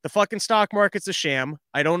 the fucking stock market's a sham.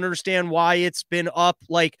 I don't understand why it's been up.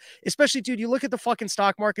 Like, especially, dude, you look at the fucking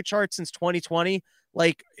stock market chart since 2020.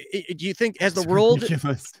 Like, do you think has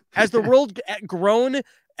the world grown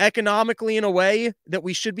economically in a way that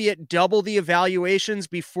we should be at double the evaluations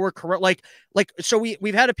before so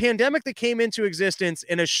we've had a pandemic that came into existence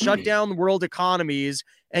and has shut down world economies,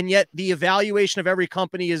 and yet the evaluation of every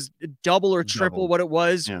company is double or triple what it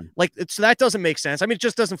was. Like, so that doesn't make sense. I mean, it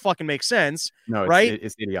just doesn't fucking make sense. No, right?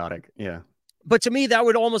 It's idiotic. Yeah. But to me, that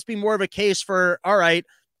would almost be more of a case for, all right,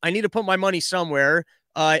 I need to put my money somewhere.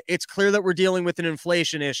 It's clear that we're dealing with an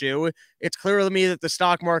inflation issue. It's clear to me that the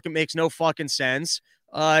stock market makes no fucking sense.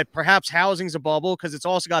 Perhaps housing's a bubble because it's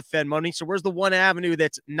also got Fed money. So where's the one avenue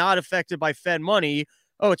that's not affected by Fed money?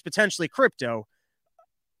 Oh, it's potentially crypto.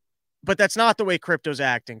 But that's not the way crypto's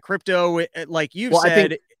acting. Crypto, like you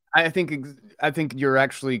said, I think you're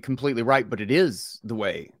actually completely right, but it is the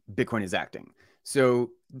way Bitcoin is acting. So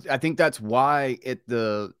I think that's why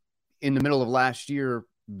in the middle of last year,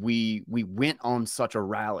 we went on such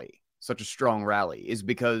a strong rally, is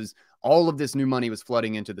because all of this new money was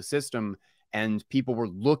flooding into the system and people were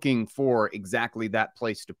looking for exactly that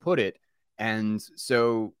place to put it. And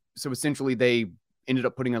so essentially they ended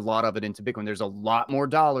up putting a lot of it into Bitcoin. There's a lot more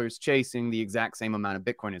dollars chasing the exact same amount of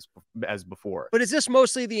Bitcoin as before. But is this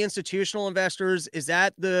mostly the institutional investors? Is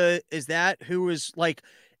that who is like,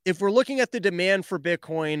 if we're looking at the demand for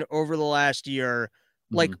Bitcoin over the last year,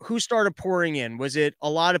 like who started pouring in? Was it a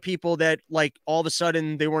lot of people that like all of a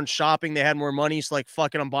sudden they weren't shopping, they had more money, so like,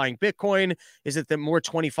 fuck it, I'm buying Bitcoin? Is it that more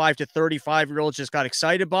 25 to 35-year-olds just got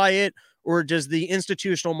excited by it? Or does the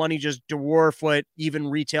institutional money just dwarf what even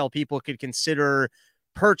retail people could consider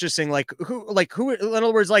purchasing? Like who, in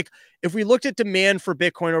other words, like if we looked at demand for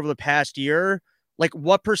Bitcoin over the past year, like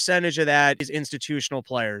what percentage of that is institutional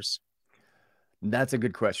players? That's a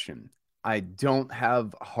good question. I don't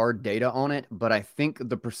have hard data on it, but I think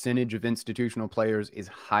the percentage of institutional players is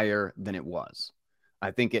higher than it was.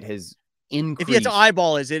 I think it has increased. If you had to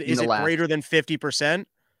eyeball, is it greater than 50%?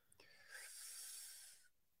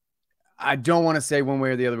 I don't want to say one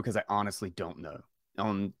way or the other because I honestly don't know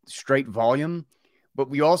on straight volume. But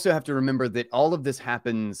we also have to remember that all of this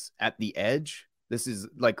happens at the edge. This is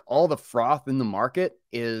like all the froth in the market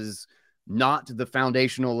is not the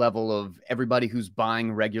foundational level of everybody who's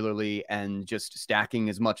buying regularly and just stacking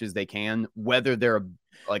as much as they can, whether they're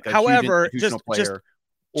like a huge institutional player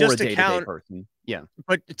or a day-to-day person. Yeah.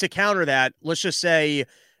 But to counter that, let's just say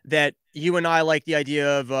that you and I like the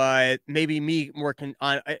idea of maybe me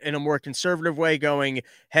in a more conservative way going,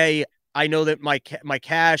 hey, I know that my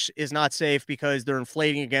cash is not safe because they're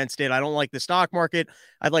inflating against it. I don't like the stock market.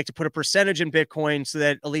 I'd like to put a percentage in Bitcoin so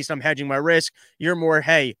that at least I'm hedging my risk. You're more,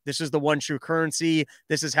 hey, this is the one true currency.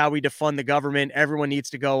 This is how we defund the government. Everyone needs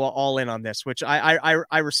to go all in on this, which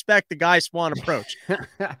I respect the Guy Swan approach.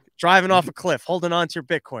 Driving off a cliff, holding on to your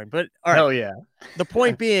Bitcoin. But all right. Hell yeah. The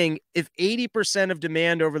point being, if 80% of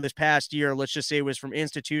demand over this past year, let's just say, was from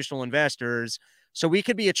institutional investors, so we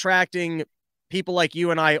could be attracting people like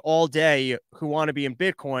you and I all day who want to be in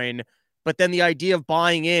Bitcoin, but then the idea of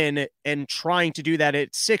buying in and trying to do that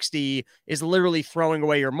at 60 is literally throwing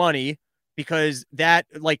away your money because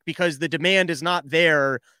the demand is not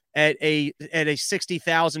there at a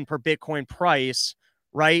 60,000 per Bitcoin price,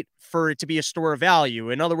 right? For it to be a store of value.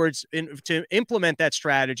 In other words, to implement that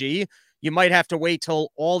strategy, you might have to wait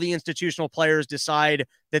till all the institutional players decide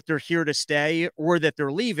that they're here to stay or that they're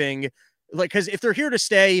leaving. Like, because if they're here to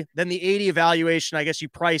stay, then the 80 evaluation, I guess you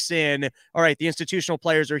price in, all right, the institutional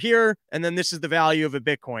players are here, and then this is the value of a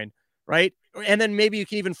Bitcoin, right? And then maybe you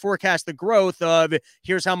can even forecast the growth of,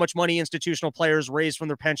 here's how much money institutional players raise from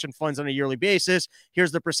their pension funds on a yearly basis.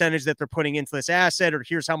 Here's the percentage that they're putting into this asset, or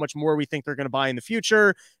here's how much more we think they're going to buy in the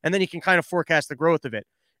future. And then you can kind of forecast the growth of it.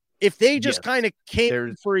 If they just kind of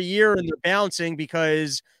came for a year and they're bouncing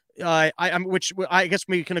because which I guess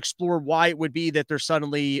we can explore why it would be that they're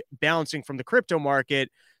suddenly bouncing from the crypto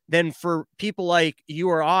market, then for people like you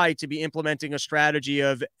or I to be implementing a strategy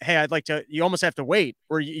of, hey, you almost have to wait,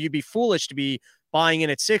 or you'd be foolish to be buying in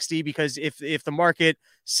at 60, because if the market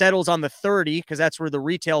settles on the 30, because that's where the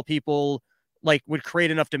retail people like would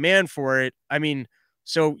create enough demand for it. I mean,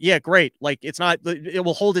 so yeah, great. Like it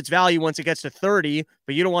will hold its value once it gets to 30,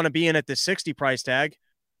 but you don't want to be in at the 60 price tag.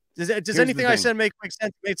 Does anything I said make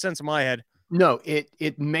sense? Made sense in my head? No,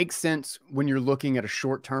 it makes sense when you're looking at a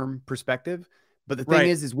short-term perspective. But the thing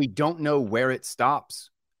is we don't know where it stops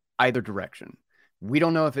either direction. We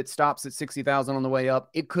don't know if it stops at 60,000 on the way up.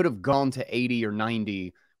 It could have gone to 80 or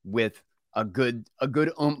 90 with a good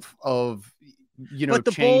oomph of,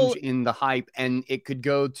 change in the hype, and it could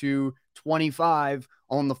go to 25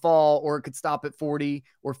 on the fall, or it could stop at 40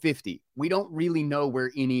 or 50. We don't really know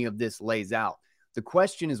where any of this lays out. The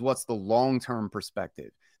question is, what's the long-term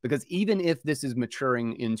perspective? Because even if this is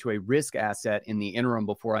maturing into a risk asset in the interim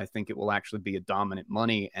before I think it will actually be a dominant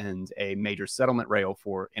money and a major settlement rail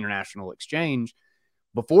for international exchange,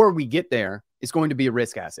 before we get there, it's going to be a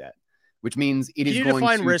risk asset, which means it is going to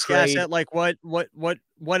define risk asset. Like what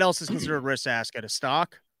else is considered risk asset? A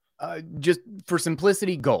stock? Just for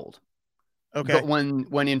simplicity, gold. Okay. But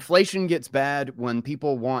when inflation gets bad, when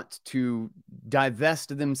people want to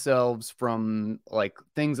divest themselves from like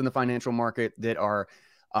things in the financial market that are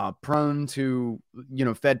prone to,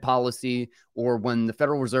 Fed policy, or when the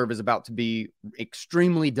Federal Reserve is about to be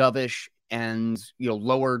extremely dovish and,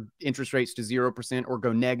 lower interest rates to 0% or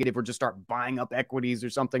go negative or just start buying up equities or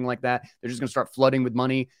something like that, they're just going to start flooding with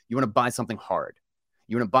money. You want to buy something hard.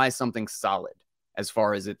 You want to buy something solid as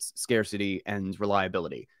far as its scarcity and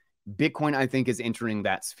reliability. Bitcoin, I think, is entering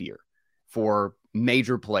that sphere for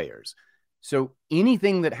major players. So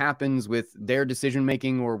anything that happens with their decision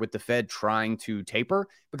making or with the Fed trying to taper,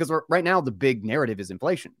 because right now the big narrative is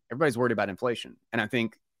inflation. Everybody's worried about inflation. And I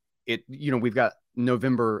think we've got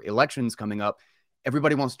November elections coming up.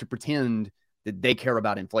 Everybody wants to pretend that they care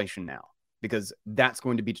about inflation now, because that's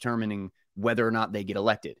going to be determining whether or not they get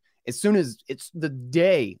elected. As soon as it's the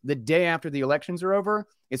day after the elections are over,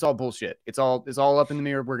 it's all bullshit. It's all up in the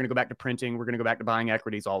mirror. We're going to go back to printing. We're going to go back to buying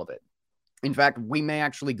equities, all of it. In fact, we may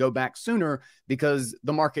actually go back sooner because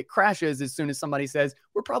the market crashes as soon as somebody says,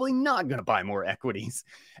 we're probably not going to buy more equities.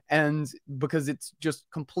 And because it's just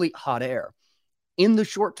complete hot air. In the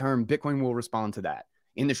short term, Bitcoin will respond to that.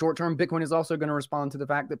 In the short term, Bitcoin is also going to respond to the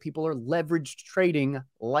fact that people are leveraged trading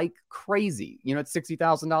like crazy. It's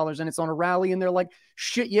 $60,000 and it's on a rally and they're like,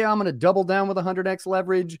 shit, yeah, I'm going to double down with 100x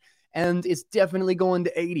leverage and it's definitely going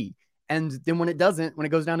to 80. And then when it doesn't, when it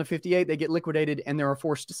goes down to 58, they get liquidated and they're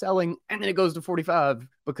forced to selling. And then it goes to 45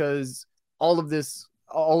 because all of this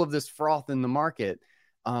froth in the market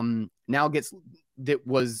now that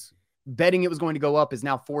was betting it was going to go up is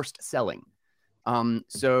now forced selling.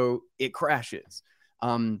 So it crashes.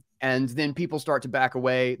 And then people start to back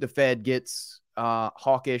away. The Fed gets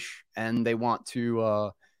hawkish and they want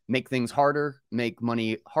to make things harder, make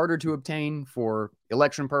money harder to obtain for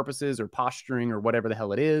election purposes or posturing or whatever the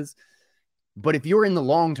hell it is. But if you're in the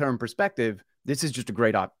long-term perspective, this is just a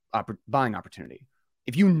great buying opportunity.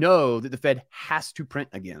 If you know that the Fed has to print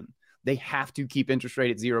again, they have to keep interest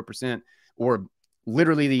rate at 0%, or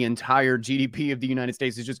literally the entire GDP of the United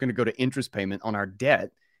States is just going to go to interest payment on our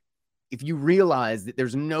debt. If you realize that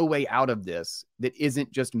there's no way out of this that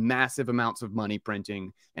isn't just massive amounts of money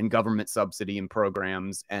printing and government subsidy and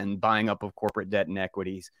programs and buying up of corporate debt and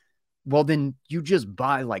equities, well, then you just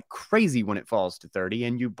buy like crazy when it falls to 30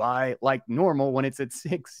 and you buy like normal when it's at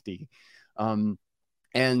 60. That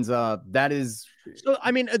is. So,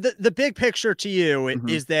 I mean, the big picture to you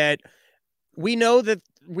is that we know that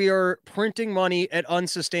we are printing money at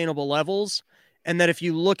unsustainable levels. And that if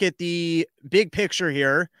you look at the big picture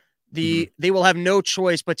here, they will have no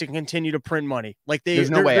choice but to continue to print money. Like there's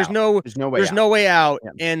no way out. Yeah.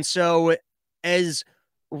 And so as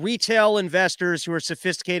retail investors who are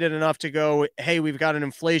sophisticated enough to go, hey, we've got an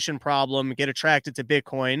inflation problem, get attracted to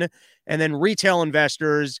Bitcoin. And then retail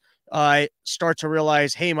investors start to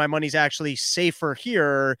realize, hey, my money's actually safer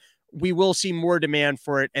here. We will see more demand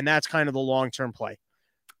for it. And that's kind of the long-term play.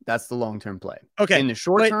 That's the long-term play. Okay. In the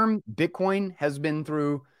short term, Bitcoin has been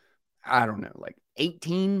through, I don't know, like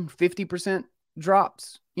 50%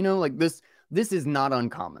 drops. Like this is not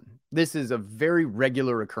uncommon. This is a very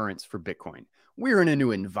regular occurrence for Bitcoin. We're in a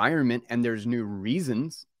new environment and there's new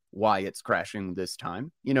reasons why it's crashing this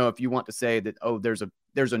time. If you want to say that, oh, there's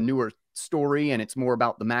a newer story and it's more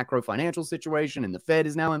about the macro financial situation and the Fed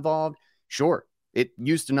is now involved. Sure. It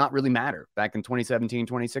used to not really matter back in 2017,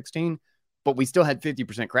 2016, but we still had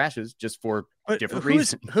 50% crashes just for different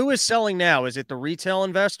reasons. Who is selling now? Is it the retail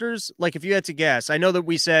investors? Like if you had to guess, I know that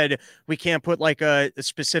we said we can't put like a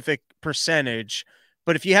specific percentage,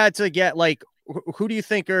 but if you had to get like, who do you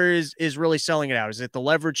think is really selling it out? Is it the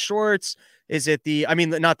leverage shorts? Is it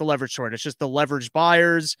not the leverage short, it's just the leverage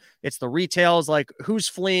buyers. It's the retails. Like who's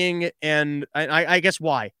fleeing? And I guess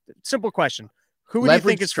why? Simple question. Who do you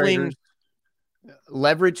think is fleeing?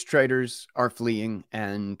 Leverage traders are fleeing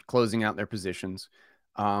and closing out their positions.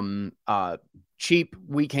 Cheap,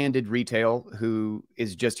 weak-handed retail who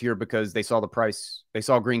is just here because they saw the price. They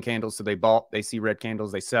saw green candles, so they bought. They see red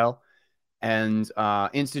candles, they sell. And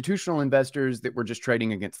institutional investors that were just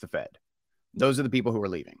trading against the Fed. Those are the people who are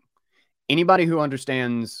leaving. Anybody who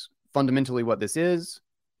understands fundamentally what this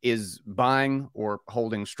is buying or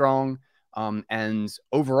holding strong. And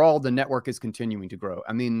overall, the network is continuing to grow.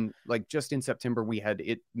 I mean, like just in September, we had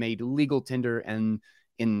it made legal tender and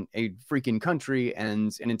in a freaking country,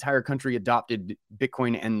 and an entire country adopted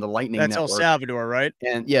Bitcoin and the Lightning Network. That's El Salvador, right?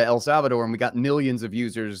 And yeah, El Salvador. And we got millions of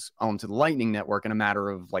users onto the Lightning Network in a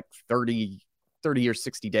matter of like 30 or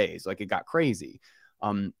 60 days. Like it got crazy.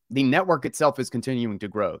 The network itself is continuing to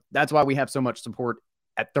grow. That's why we have so much support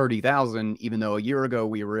at 30,000, even though a year ago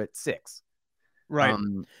we were at 6. Right.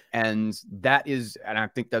 And I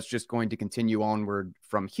think that's just going to continue onward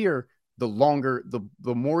from here. The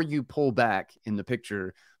more you pull back in the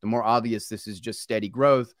picture, the more obvious this is just steady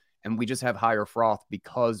growth. And we just have higher froth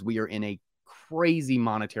because we are in a crazy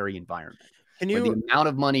monetary environment. Where the amount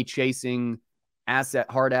of money chasing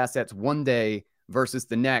hard assets one day versus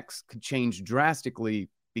the next could change drastically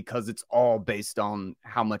because it's all based on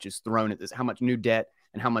how much is thrown at this, how much new debt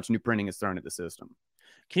and how much new printing is thrown at the system.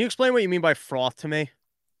 Can you explain what you mean by froth to me?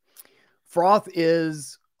 Froth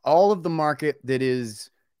is all of the market that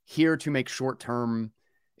is here to make short-term.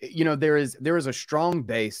 you know, there is a strong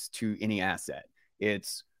base to any asset.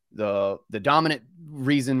 It's the dominant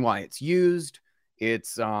reason why it's used.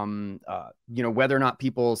 It's you know, whether or not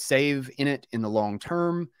people save in it in the long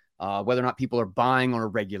term, whether or not people are buying on a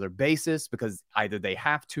regular basis because either they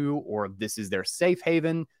have to or this is their safe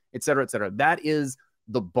haven, et cetera, et cetera. That is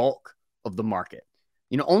the bulk of the market.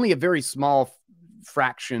 You know, only a very small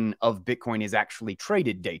fraction of Bitcoin is actually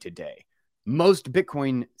traded day to day. Most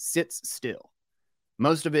Bitcoin sits still.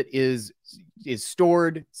 Most of it is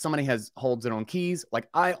stored. Somebody holds it on keys. Like,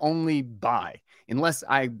 I only buy unless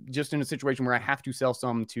I just in a situation where I have to sell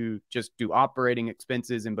some to just do operating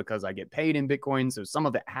expenses, and because I get paid in Bitcoin, so some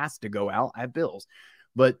of it has to go out. I have bills,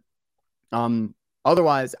 but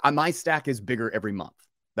otherwise, my stack is bigger every month.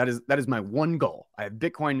 That is my one goal. I have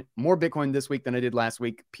more Bitcoin this week than I did last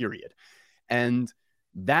week, period. And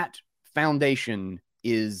that foundation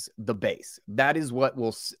is the base. That is what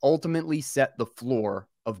will ultimately set the floor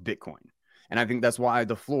of Bitcoin. And I think that's why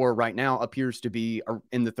the floor right now appears to be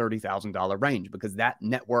in the $30,000 range, because that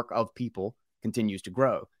network of people continues to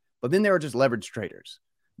grow. But then there are just leverage traders.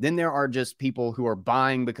 Then there are just people who are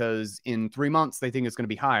buying because in 3 months they think it's going to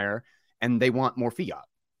be higher and they want more fiat.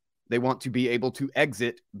 They want to be able to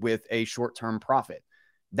exit with a short-term profit.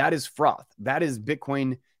 That is froth. That is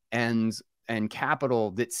Bitcoin and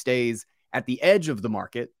capital that stays at the edge of the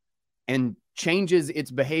market and changes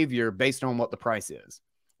its behavior based on what the price is.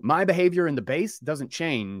 My behavior in the base doesn't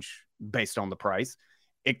change based on the price,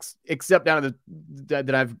 except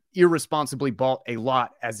that I've irresponsibly bought a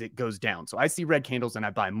lot as it goes down. So I see red candles and I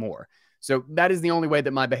buy more. So that is the only way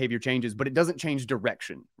that my behavior changes, but it doesn't change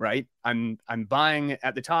direction, right? I'm buying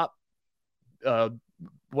at the top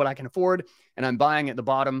what I can afford, and I'm buying at the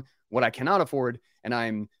bottom what I cannot afford, and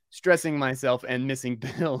I'm stressing myself and missing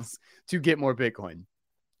bills to get more Bitcoin.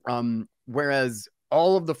 Whereas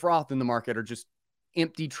all of the froth in the market are just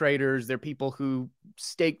empty traders. They're people who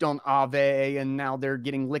staked on Aave and now they're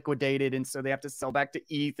getting liquidated, and so they have to sell back to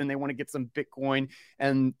ETH and they want to get some Bitcoin.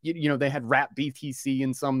 And you know, they had wrap BTC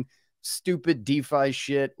in some stupid DeFi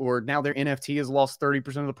shit, or now their NFT has lost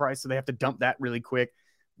 30% of the price, so they have to dump that really quick.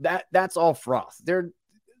 That's all froth. They're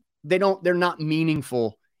not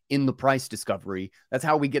meaningful in the price discovery. That's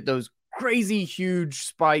how we get those crazy huge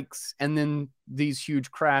spikes and then these huge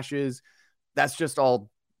crashes. That's just all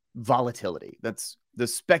volatility. That's the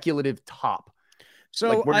speculative top.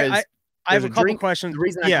 So I have a couple questions. The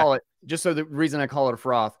reason I call it, just so the reason I call it a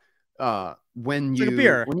froth, when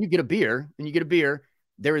you get a beer,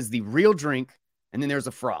 there is the real drink and then there's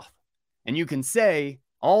a froth. And you can say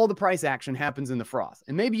all the price action happens in the froth.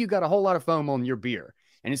 And maybe you got a whole lot of foam on your beer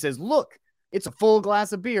and it says, look, it's a full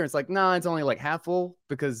glass of beer. It's like, nah, it's only like half full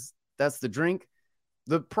because that's the drink.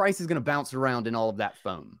 The price is going to bounce around in all of that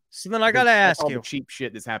foam. So then I got to ask you, the cheap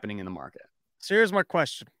shit that's happening in the market. So here's my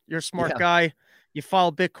question. You're a smart guy. You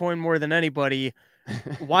follow Bitcoin more than anybody.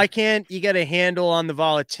 Why can't you get a handle on the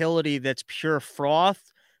volatility that's pure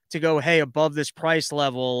froth to go, hey, above this price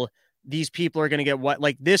level, these people are going to get what?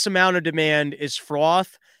 Like, this amount of demand is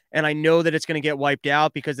froth, and I know that it's going to get wiped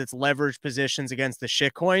out because it's leveraged positions against the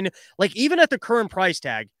shitcoin. Like, even at the current price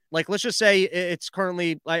tag, like, let's just say it's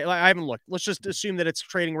currently, I haven't looked. Let's just assume that it's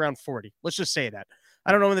trading around 40. Let's just say that.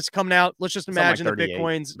 I don't know when it's coming out. Let's just imagine like the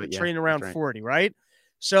Bitcoin's trading around 40, right?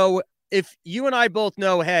 So if you and I both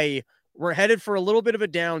know, hey, we're headed for a little bit of a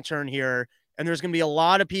downturn here, and there's going to be a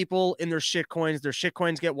lot of people in their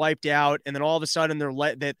shitcoins get wiped out, and then all of a sudden they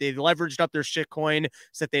leveraged up their shitcoin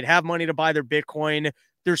so that they'd have money to buy their Bitcoin.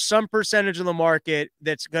 There's some percentage of the market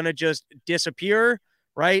that's going to just disappear,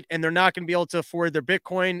 right? And they're not going to be able to afford their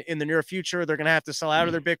Bitcoin in the near future. They're going to have to sell out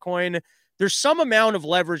of their Bitcoin. There's some amount of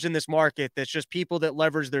leverage in this market that's just people that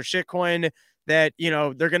leverage their shitcoin that, you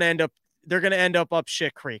know, they're going to end up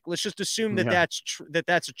shit creek. Let's just assume that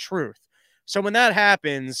that's a truth. So when that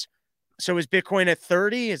happens, so is Bitcoin at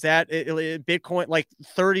 30? Is that Bitcoin, like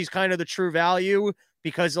 30 is kind of the true value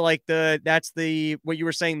because like that's what you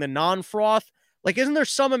were saying, the non-froth? Like, isn't there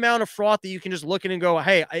some amount of froth that you can just look at and go,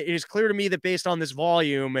 hey, it is clear to me that based on this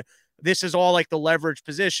volume, this is all like the leverage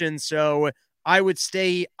position. So I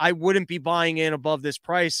wouldn't be buying in above this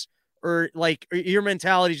price. Or like your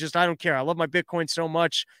mentality is just, I don't care. I love my Bitcoin so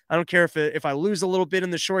much. I don't care if I lose a little bit in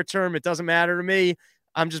the short term. It doesn't matter to me.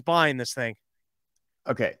 I'm just buying this thing.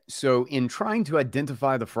 Okay. So in trying to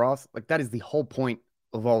identify the froth, like that is the whole point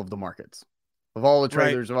of all of the markets, of all the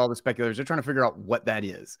traders, of all the speculators. They're trying to figure out what that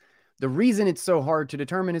is. The reason it's so hard to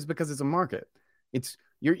determine is because it's a market.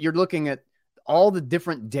 You're looking at all the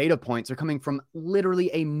different data points are coming from literally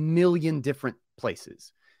a million different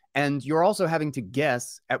places. And you're also having to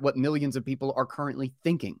guess at what millions of people are currently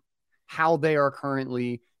thinking. how they are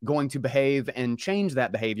currently going to behave and change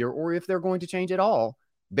that behavior, or if they're going to change at all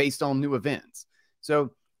based on new events.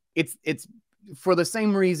 So it's for the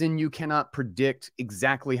same reason you cannot predict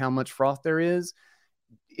exactly how much froth there is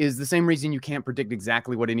the same reason you can't predict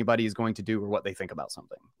exactly what anybody is going to do or what they think about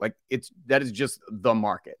something. Like that is just the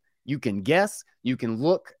market. You can guess, you can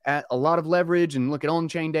look at a lot of leverage and look at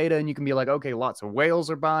on-chain data, and you can be like, okay, lots of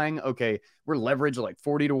whales are buying. Okay, we're leveraged like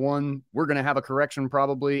 40-1. We're going to have a correction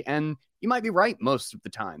probably. And you might be right most of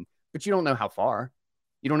the time, but you don't know how far.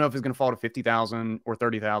 You don't know if it's going to fall to 50,000 or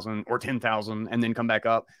 30,000 or 10,000 and then come back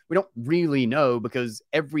up. We don't really know, because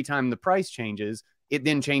every time the price changes, it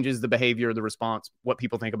then changes the behavior, the response, what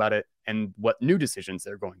people think about it, and what new decisions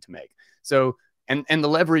they're going to make. So, and the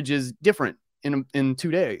leverage is different in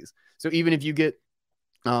 2 days. So even if you get,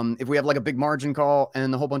 if we have like a big margin call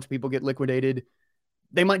and a whole bunch of people get liquidated,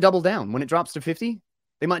 they might double down. When it drops to 50,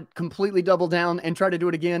 they might completely double down and try to do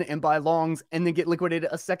it again and buy longs and then get liquidated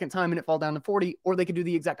a second time and it fall down to 40, or they could do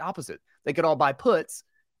the exact opposite. They could all buy puts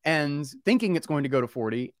and thinking it's going to go to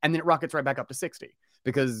 40, and then it rockets right back up to 60,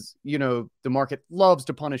 because, you know, the market loves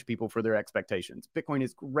to punish people for their expectations. Bitcoin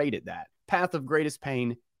is great at that. Path of greatest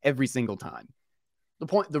pain every single time.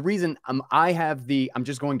 The reason I'm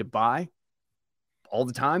just going to buy all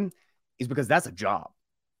the time is because that's a job.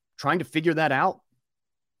 Trying to figure that out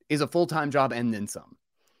is a full-time job and then some.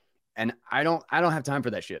 And I don't have time for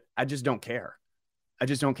that shit. I just don't care. I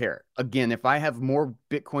just don't care. Again, if I have more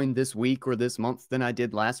Bitcoin this week or this month than I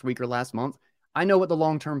did last week or last month, I know what the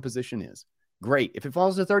long-term position is. Great. If it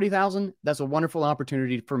falls to 30,000, that's a wonderful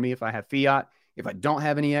opportunity for me if I have fiat. If I don't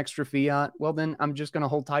have any extra fiat, well, then I'm just going to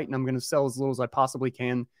hold tight and I'm going to sell as little as I possibly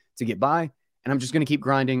can to get by. And I'm just going to keep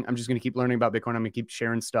grinding. I'm just going to keep learning about Bitcoin. I'm going to keep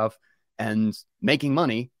sharing stuff and making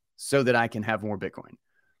money so that I can have more Bitcoin.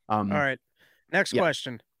 All right. Next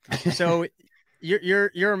question. So you're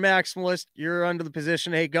a maximalist. You're under the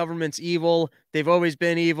position, hey, government's evil. They've always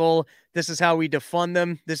been evil. This is how we defund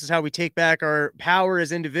them. This is how we take back our power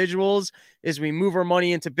as individuals, is we move our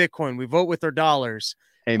money into Bitcoin. We vote with our dollars.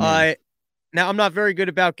 Amen. Now, I'm not very good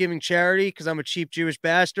about giving charity because I'm a cheap Jewish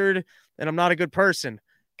bastard and I'm not a good person.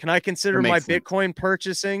 Can I consider my Bitcoin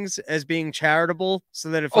purchasings as being charitable, so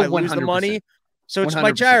that if I lose the money, so it's 100%.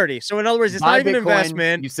 My charity? So in other words, it's not even an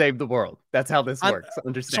investment. You save the world. That's how this works.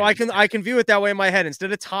 Understand? So I can view it that way in my head.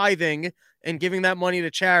 Instead of tithing and giving that money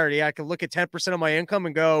to charity, I can look at 10% of my income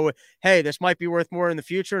and go, hey, this might be worth more in the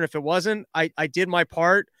future. And if it wasn't, I did my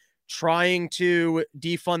part trying to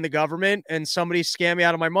defund the government, and somebody scammed me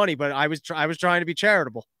out of my money, but I was trying to be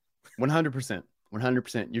charitable. 100%.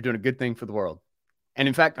 You're doing a good thing for the world. And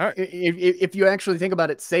in fact, if you actually think about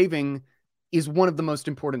it, saving is one of the most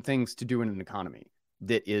important things to do in an economy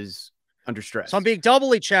that is under stress. So I'm being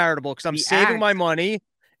doubly charitable because I'm saving my money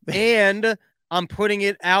and I'm putting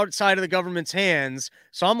it outside of the government's hands.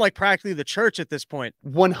 So I'm like practically the church at this point.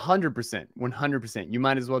 100%. You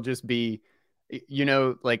might as well just be, you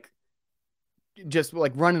know, like just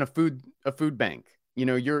like running a food bank. You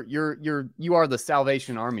know, you are the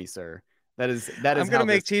Salvation Army, sir. That is. I'm gonna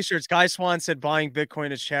make T-shirts. Guy Swan said buying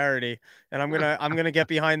Bitcoin is charity, and I'm gonna get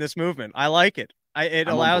behind this movement. I like it. It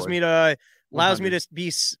allows me to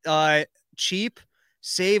be cheap,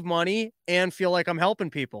 save money, and feel like I'm helping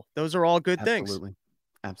people. Those are all good things.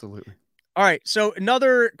 Absolutely. All right. So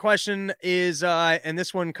another question is, and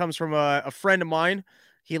this one comes from a friend of mine.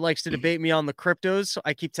 He likes to debate me on the cryptos.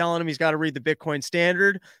 I keep telling him he's got to read the Bitcoin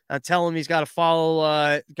Standard. I tell him he's got to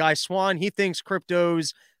follow Guy Swan. He thinks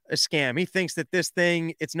crypto's a scam. He thinks that this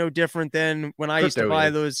thing, it's no different than when I used to buy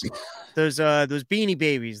those Beanie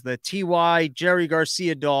Babies, the TY Jerry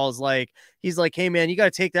Garcia dolls. Like, he's like, hey man, you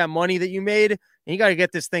got to take that money that you made and you got to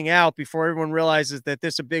get this thing out before everyone realizes that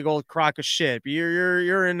this is a big old crock of shit.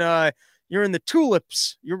 You're in the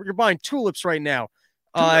tulips. You're buying tulips right now.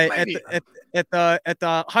 At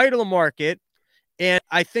the height of the market. And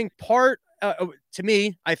I think to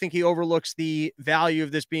me, I think he overlooks the value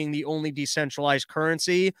of this being the only decentralized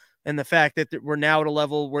currency and the fact that we're now at a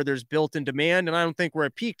level where there's built-in demand. And I don't think we're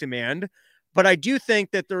at peak demand, but I do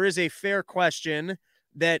think that there is a fair question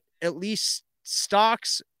that at least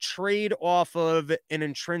stocks trade off of an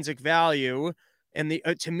intrinsic value. And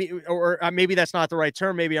to me, or maybe that's not the right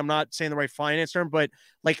term. Maybe I'm not saying the right finance term, but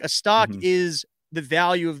like a stock is the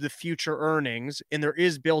value of the future earnings, and there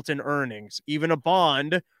is built-in earnings. Even a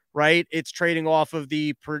bond, right? It's trading off of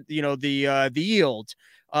the yield.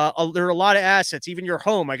 There are a lot of assets, even your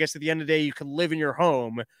home. I guess at the end of the day, you can live in your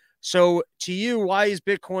home. So to you, why is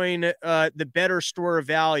Bitcoin the better store of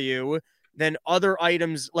value than other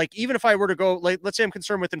items? Like, even if I were to go, like, let's say I'm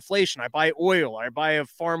concerned with inflation, I buy oil, I buy a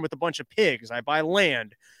farm with a bunch of pigs, I buy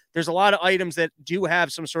land. there's a lot of items that do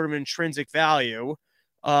have some sort of intrinsic value.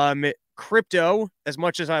 Crypto, as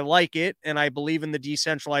much as I like it, and I believe in the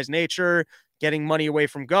decentralized nature, getting money away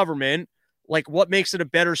from government, like what makes it a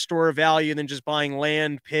better store of value than just buying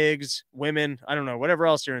land, pigs, women, I don't know, whatever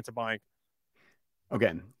else you're into buying.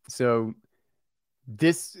 Okay. So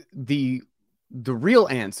the real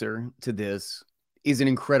answer to this is an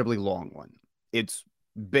incredibly long one. It's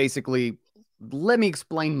basically, let me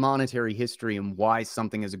explain monetary history and why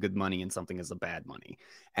something is a good money and something is a bad money.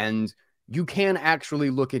 And you can actually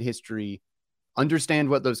look at history, understand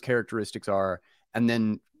what those characteristics are, and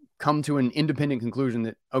then come to an independent conclusion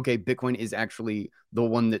that, okay, Bitcoin is actually the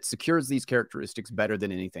one that secures these characteristics better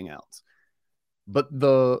than anything else. But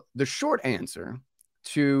the short answer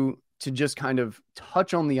to just kind of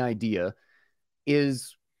touch on the idea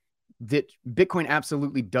is that Bitcoin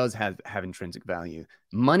absolutely does have intrinsic value.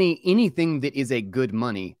 Money, anything that is a good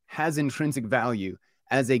money, has intrinsic value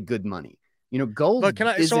as a good money. You know, gold. But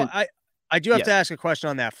I do have to ask a question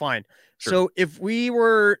on that. Fine. Sure. So if we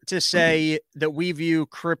were to say that we view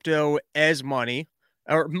crypto as money,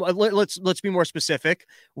 or let's be more specific,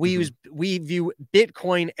 we view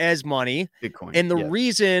Bitcoin as money. Bitcoin. And the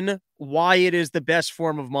reason why it is the best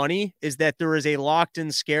form of money is that there is a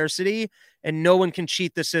locked-in scarcity, and no one can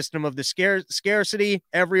cheat the system of the scarcity.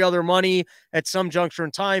 Every other money, at some juncture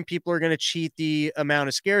in time, people are going to cheat the amount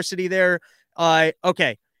of scarcity there.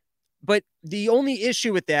 Okay. But the only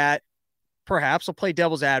issue with that, perhaps I'll play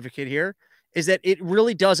devil's advocate here, is that it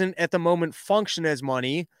really doesn't at the moment function as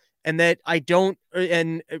money, and that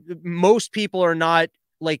most people are not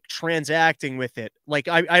like transacting with it. Like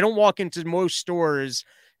I don't walk into most stores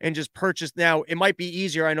and just purchase. Now it might be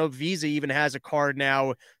easier. I know Visa even has a card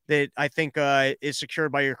now that I think is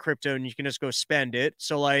secured by your crypto, and you can just go spend it.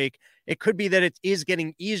 So like it could be that it is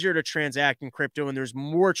getting easier to transact in crypto, and there's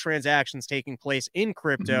more transactions taking place in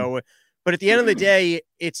crypto. But at the end of the day,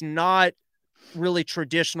 it's not really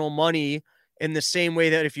traditional money in the same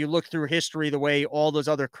way that if you look through history, the way all those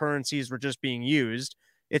other currencies were just being used,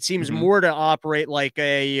 it seems more to operate like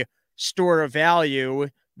a store of value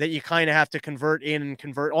that you kind of have to convert in and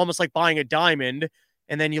convert, almost like buying a diamond,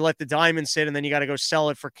 and then you let the diamond sit, and then you got to go sell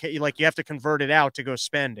it for, like, you have to convert it out to go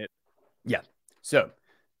spend it. Yeah. So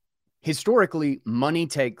historically, money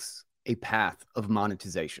takes a path of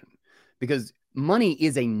monetization because money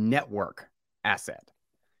is a network asset.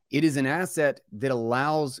 It is an asset that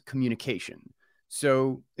allows communication.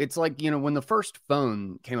 So it's like, you know, when the first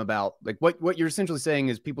phone came about, like what you're essentially saying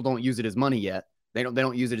is people don't use it as money yet. They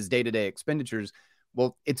don't use it as day-to-day expenditures.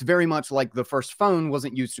 Well, it's very much like the first phone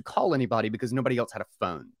wasn't used to call anybody because nobody else had a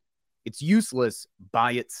phone. It's useless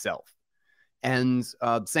by itself. And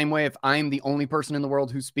same way, if I'm the only person in the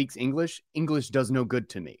world who speaks English, English does no good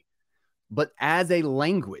to me. But as a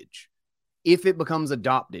language, if it becomes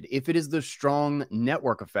adopted, if it is the strong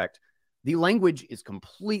network effect, the language is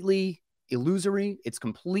completely illusory. It's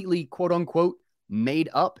completely, quote unquote, made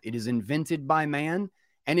up. It is invented by man,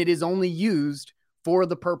 and it is only used for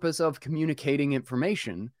the purpose of communicating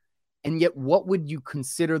information. And yet, what would you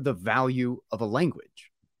consider the value of a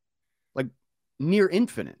language? Like near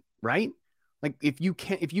infinite, right? Like if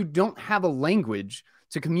you don't have a language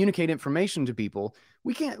to communicate information to people,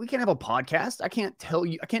 we can't have a podcast. I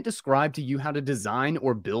can't describe to you how to design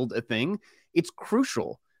or build a thing. It's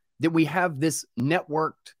crucial that we have this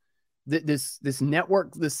networked, this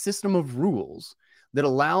system of rules that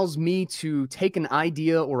allows me to take an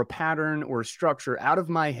idea or a pattern or a structure out of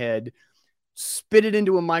my head, spit it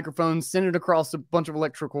into a microphone, send it across a bunch of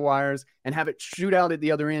electrical wires, and have it shoot out at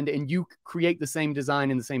the other end, and you create the same design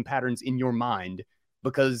and the same patterns in your mind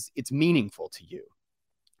because it's meaningful to you.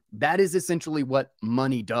 That is essentially what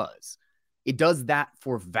money does. It does that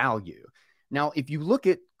for value. Now, if you look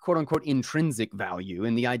at quote unquote intrinsic value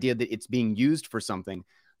and the idea that it's being used for something,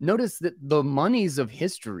 notice that the monies of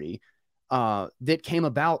history that came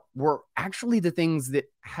about were actually the things that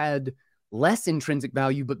had less intrinsic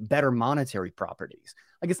value, but better monetary properties.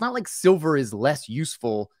 Like it's not like silver is less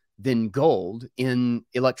useful than gold in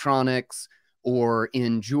electronics or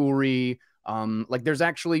in jewelry. Like there's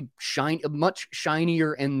actually much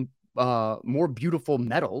shinier and more beautiful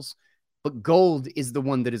metals, but gold is the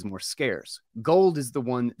one that is more scarce. Gold is the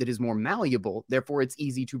one that is more malleable. Therefore, it's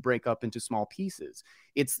easy to break up into small pieces.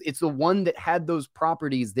 It's the one that had those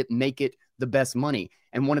properties that make it the best money.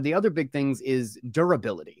 And one of the other big things is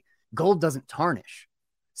durability. Gold doesn't tarnish.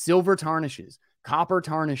 Silver tarnishes. Copper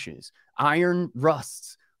tarnishes. Iron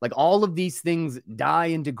rusts. Like all of these things die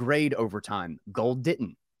and degrade over time. Gold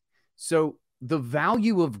didn't. So the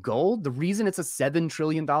value of gold, the reason it's a $7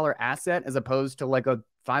 trillion asset as opposed to like a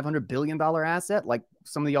 $500 billion asset, like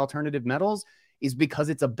some of the alternative metals, is because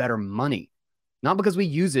it's a better money, not because we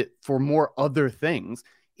use it for more other things.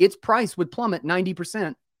 Its price would plummet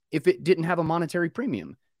 90% if it didn't have a monetary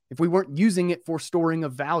premium, if we weren't using it for storing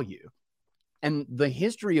of value. And the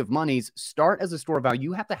history of monies start as a store of value.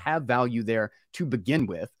 You have to have value there to begin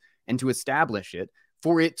with and to establish it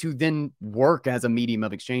for it to then work as a medium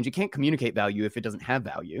of exchange. It can't communicate value if it doesn't have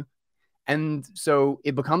value. And so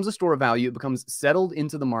it becomes a store of value. It becomes settled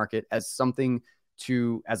into the market as something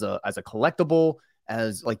to, as a collectible,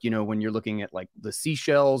 as like, you know, when you're looking at like the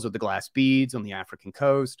seashells or the glass beads on the African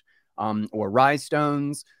coast, or rye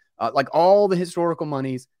stones, like all the historical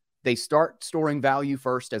monies, they start storing value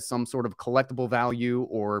first as some sort of collectible value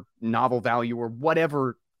or novel value or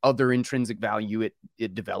whatever other intrinsic value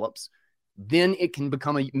it develops. Then it can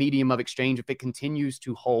become a medium of exchange if it continues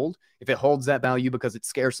to hold, if it holds that value because it's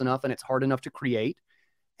scarce enough and it's hard enough to create.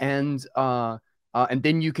 And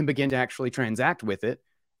then you can begin to actually transact with it.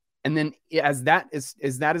 And then as that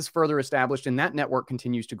is further established and that network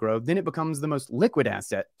continues to grow, then it becomes the most liquid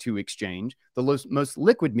asset to exchange, the most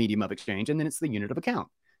liquid medium of exchange, and then it's the unit of account.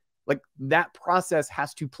 Like that process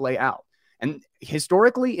has to play out. And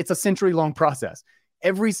historically, it's a century-long process.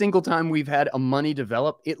 Every single time we've had a money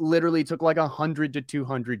develop, it literally took like 100 to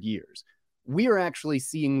 200 years. We are actually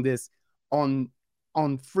seeing this on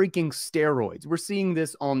freaking steroids. We're seeing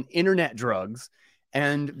this on internet drugs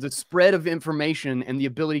and the spread of information and the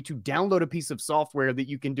ability to download a piece of software that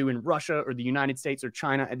you can do in Russia or the United States or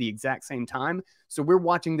China at the exact same time. So we're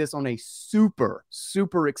watching this on a super,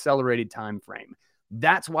 super accelerated time frame.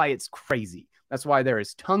 That's why it's crazy. That's why there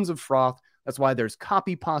is tons of froth. That's why there's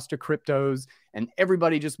copy pasta cryptos and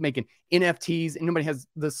everybody just making NFTs and nobody has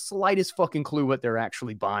the slightest fucking clue what they're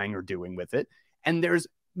actually buying or doing with it. And there's,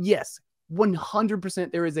 yes,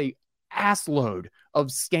 100% there is a assload of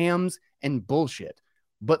scams and bullshit.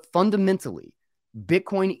 But fundamentally,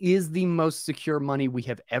 Bitcoin is the most secure money we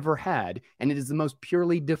have ever had, and it is the most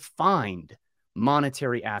purely defined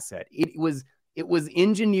monetary asset. It was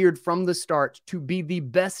engineered from the start to be the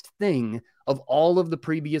best thing of all of the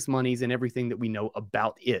previous monies and everything that we know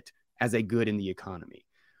about it as a good in the economy.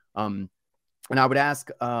 And I would ask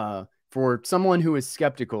for someone who is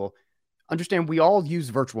skeptical, understand we all use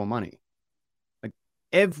virtual money. Like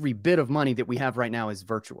every bit of money that we have right now is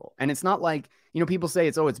virtual. And it's not like, you know, people say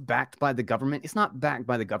it's backed by the government. It's not backed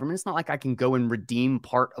by the government. It's not like I can go and redeem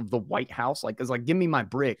part of the White House. Like, it's like, give me my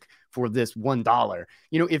brick for this $1.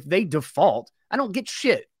 You know, if they default, I don't get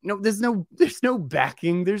shit. You know, there's no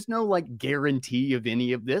backing. There's no like guarantee of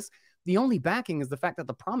any of this. The only backing is the fact that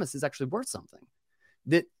the promise is actually worth something,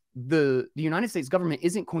 that the United States government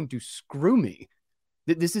isn't going to screw me,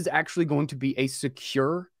 that this is actually going to be a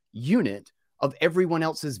secure unit of everyone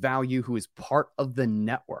else's value who is part of the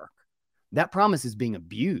network. That promise is being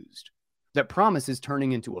abused. That promise is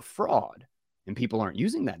turning into a fraud, and people aren't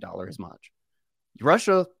using that dollar as much.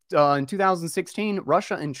 Russia, in 2016,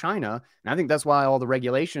 Russia and China, and I think that's why all the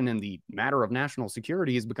regulation and the matter of national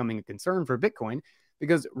security is becoming a concern for Bitcoin,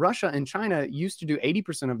 because Russia and China used to do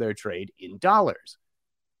 80% of their trade in dollars.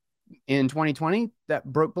 In 2020, that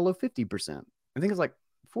broke below 50%. I think it's like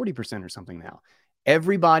 40% or something now.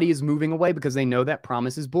 Everybody is moving away because they know that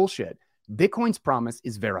promise is bullshit. Bitcoin's promise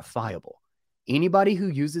is verifiable. Anybody who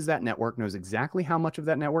uses that network knows exactly how much of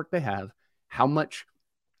that network they have, how much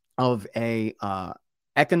of a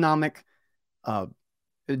economic a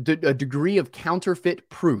degree of counterfeit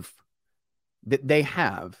proof that they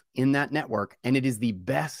have in that network, and it is the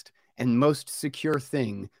best and most secure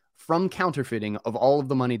thing from counterfeiting of all of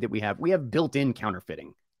the money that we have. We have built-in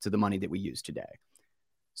counterfeiting to the money that we use today.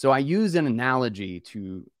 So I use an analogy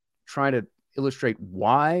to try to illustrate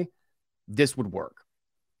why this would work.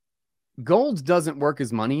 Gold doesn't work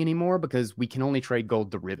as money anymore because we can only trade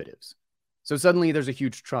gold derivatives. So suddenly there's a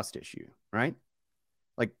huge trust issue, right?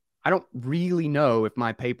 Like, I don't really know if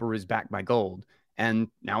my paper is backed by gold, and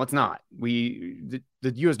now it's not. The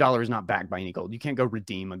US dollar is not backed by any gold. You can't go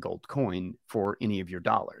redeem a gold coin for any of your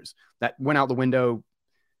dollars. That went out the window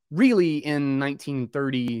really in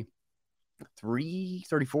 1933,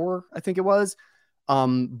 34, I think it was.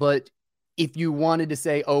 But if you wanted to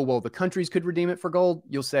say, oh, well, the countries could redeem it for gold,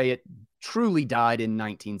 you'll say it truly died in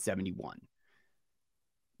 1971.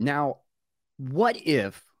 Now, what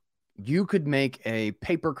if you could make a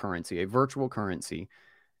paper currency, a virtual currency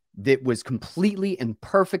that was completely and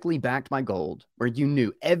perfectly backed by gold, where you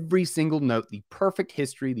knew every single note, the perfect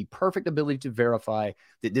history, the perfect ability to verify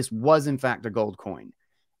that this was in fact a gold coin.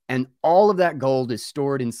 And all of that gold is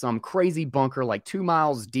stored in some crazy bunker like 2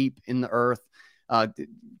 miles deep in the earth.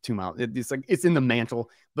 2 miles, it's like it's in the mantle,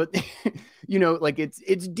 but you know, like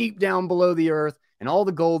it's deep down below the earth, and all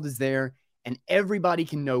the gold is there, and everybody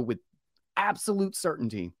can know with absolute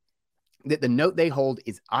certainty that the note they hold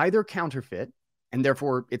is either counterfeit and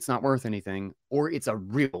therefore it's not worth anything, or it's a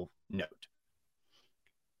real note.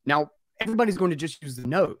 Now, everybody's going to just use the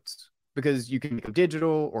notes because you can make them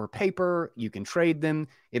digital or paper. You can trade them.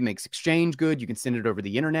 It makes exchange good. You can send it over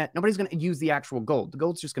the internet. Nobody's going to use the actual gold. The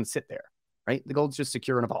gold's just going to sit there, right? The gold's just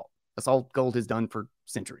secure in a vault. That's all gold has done for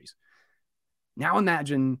centuries. Now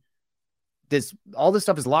imagine all this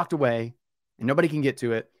stuff is locked away and nobody can get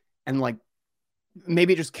to it. And like,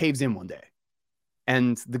 maybe it just caves in one day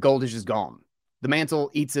and the gold is just gone. The mantle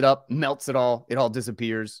eats it up, melts it all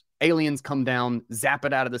disappears. Aliens come down, zap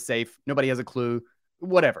it out of the safe. Nobody has a clue,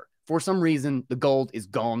 whatever. For some reason, the gold is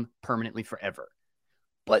gone permanently forever.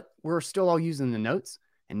 But we're still all using the notes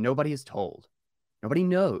and nobody is told. Nobody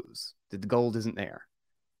knows that the gold isn't there.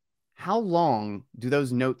 How long do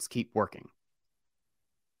those notes keep working?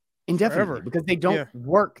 Indefinitely, Forever. because they don't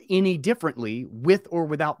work any differently with or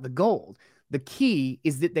without the gold. The key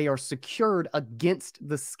is that they are secured against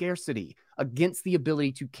the scarcity, against the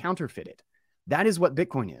ability to counterfeit it. That is what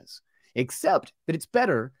Bitcoin is, except that it's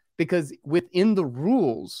better because within the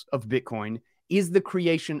rules of Bitcoin is the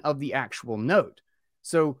creation of the actual note.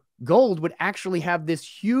 So gold would actually have this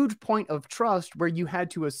huge point of trust where you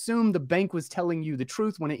had to assume the bank was telling you the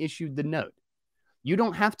truth when it issued the note. You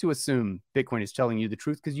don't have to assume Bitcoin is telling you the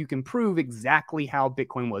truth because you can prove exactly how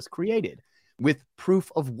Bitcoin was created with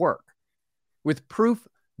proof of work, with proof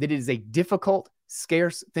that it is a difficult,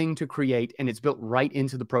 scarce thing to create and it's built right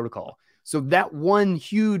into the protocol. So that one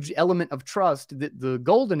huge element of trust that the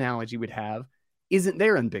gold analogy would have isn't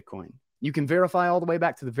there in Bitcoin. You can verify all the way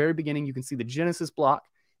back to the very beginning. You can see the Genesis block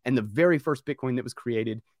and the very first Bitcoin that was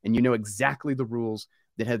created, and you know exactly the rules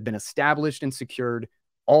that have been established and secured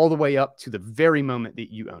all the way up to the very moment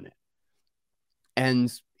that you own it.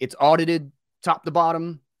 And it's audited top to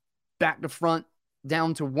bottom, back to front,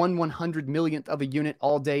 down to 1/100 millionth of a unit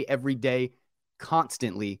all day, every day,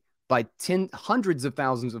 constantly by hundreds of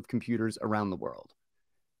thousands of computers around the world.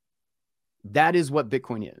 That is what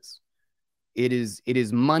Bitcoin is. It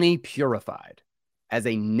is money purified as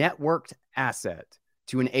a networked asset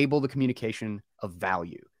to enable the communication of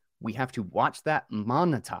value. We have to watch that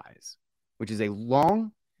monetize, which is a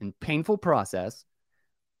long and painful process.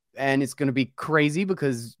 And it's going to be crazy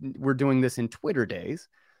because we're doing this in Twitter days,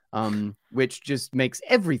 which just makes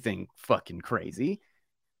everything fucking crazy.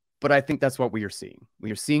 But I think that's what we are seeing.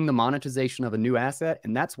 We are seeing the monetization of a new asset,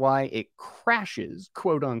 and that's why it crashes,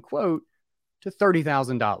 quote unquote, to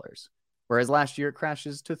 $30,000. Whereas last year it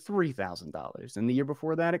crashes to $3,000. And the year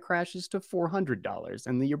before that, it crashes to $400.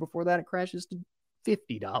 And the year before that, it crashes to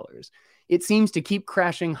 $50. It seems to keep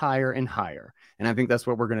crashing higher and higher. And I think that's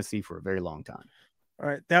what we're going to see for a very long time. All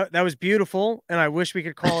right, that was beautiful, and I wish we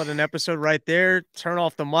could call it an episode right there. Turn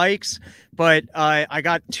off the mics, but I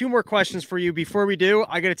got two more questions for you. Before we do,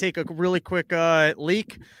 I got to take a really quick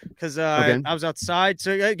leak because I was outside.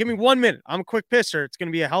 So give me 1 minute. I'm a quick pisser. It's going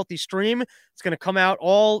to be a healthy stream. It's going to come out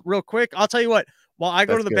all real quick. I'll tell you what. While I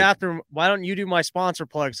go to the bathroom, why don't you do my sponsor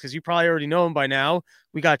plugs? Because you probably already know them by now.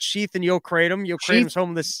 We got Sheath and Yo Kratom. Yo Kratom's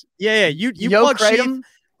home this. Yeah. You plug Sheath.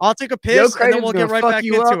 I'll take a piss, and then we'll get right back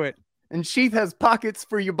into it. And Sheath has pockets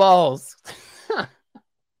for your balls.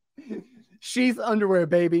 Sheath underwear,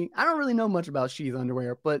 baby. I don't really know much about Sheath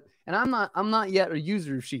underwear, and I'm not yet a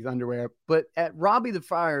user of Sheath underwear, but at Robbie the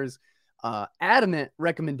Fire's adamant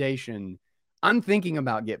recommendation, I'm thinking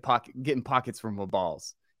about getting pockets for my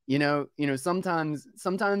balls. You know, sometimes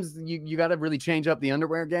you got to really change up the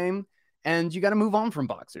underwear game, and you got to move on from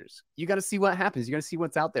boxers. You got to see what happens. You got to see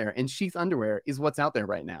what's out there, and Sheath underwear is what's out there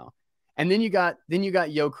right now. And then you got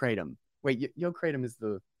Yo Kratom. Wait, Yo Kratom is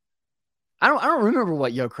the. I don't remember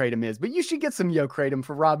what Yo Kratom is, but you should get some Yo Kratom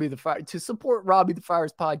for Robbie the Fire to support Robbie the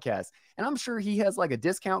Fire's podcast. And I'm sure he has like a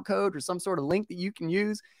discount code or some sort of link that you can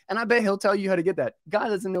use. And I bet he'll tell you how to get that. Guy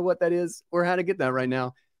doesn't know what that is or how to get that right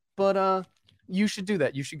now, but you should do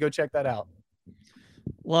that. You should go check that out.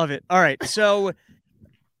 Love it. All right, so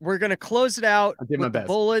we're gonna close it out. I'll do my best.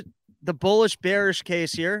 The bullish bearish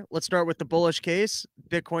case here. Let's start with the bullish case.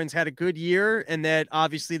 Bitcoin's had a good year, and that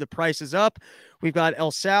obviously the price is up. We've got El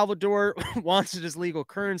Salvador wants it as legal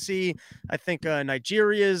currency. I think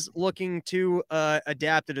Nigeria's looking to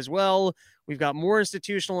adapt it as well. We've got more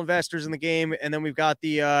institutional investors in the game, and then we've got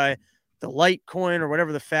the Litecoin or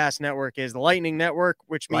whatever the fast network is, the Lightning Network,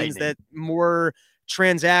 which means that more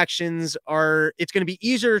transactions it's going to be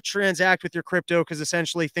easier to transact with your crypto because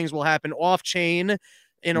essentially things will happen off chain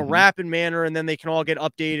in a rapid manner, and then they can all get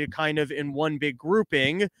updated kind of in one big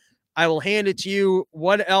grouping. I will hand it to you.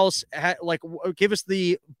 What else? Give us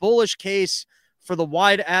the bullish case for the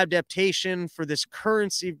wide adaptation for this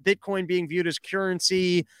currency, Bitcoin being viewed as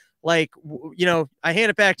currency. Like, I hand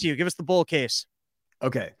it back to you. Give us the bull case.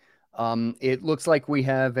 Okay. It looks like we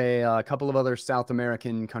have a couple of other South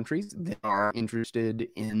American countries that are interested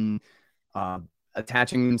in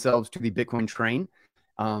attaching themselves to the Bitcoin train.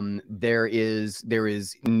 There is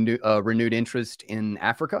renewed interest in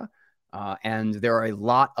Africa, and there are a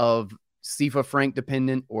lot of CFA franc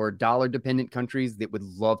dependent or dollar dependent countries that would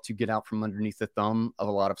love to get out from underneath the thumb of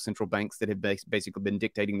a lot of central banks that have basically been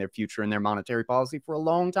dictating their future and their monetary policy for a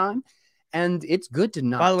long time. And it's good to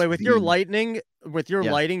not. By the way, with your lighting,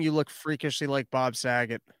 you look freakishly like Bob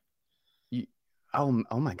Saget. Oh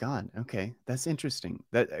my God. Okay. That's interesting.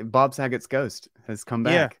 That Bob Saget's ghost has come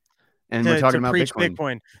back. And we're talking about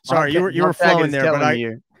Bitcoin. Sorry, you were flowing there, but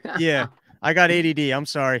I got ADD. I'm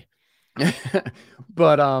sorry.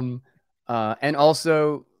 But and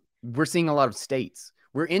also we're seeing a lot of states.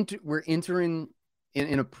 We're entering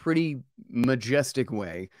in a pretty majestic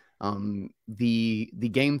way the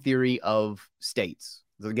game theory of states,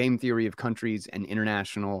 the game theory of countries and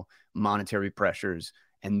international monetary pressures,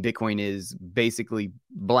 and Bitcoin is basically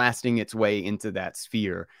blasting its way into that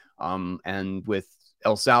sphere. And with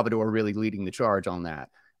El Salvador really leading the charge on that.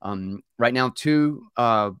 Right now, two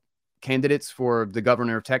candidates for the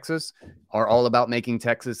governor of Texas are all about making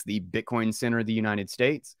Texas the Bitcoin center of the United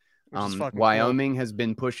States. Wyoming has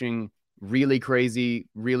been pushing really crazy,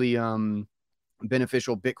 really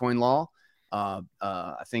beneficial Bitcoin law.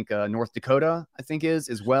 I think North Dakota, is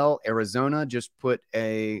as well. Arizona just put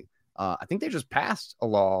I think they just passed a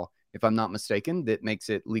law, if I'm not mistaken, that makes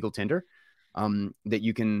it legal tender. That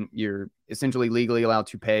you're essentially legally allowed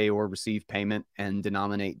to pay or receive payment and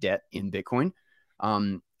denominate debt in Bitcoin.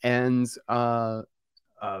 And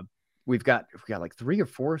we've got like 3 or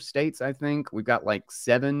 4 states, I think. We've got like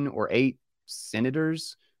 7 or 8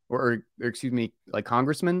 senators or excuse me, like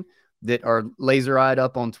congressmen that are laser-eyed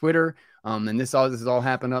up on Twitter. And this has all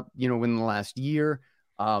happened up, within the last year.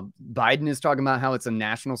 Biden is talking about how it's a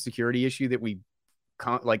national security issue that we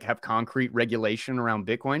have concrete regulation around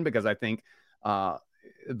Bitcoin, because I think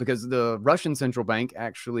because the Russian central bank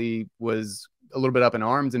actually was a little bit up in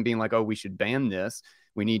arms and being like, oh, we should ban this.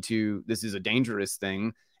 This is a dangerous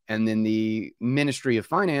thing. And then the Ministry of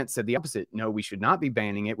Finance said the opposite. No, we should not be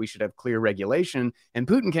banning it. We should have clear regulation. And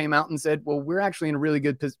Putin came out and said, well, we're actually in a really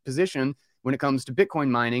good position when it comes to Bitcoin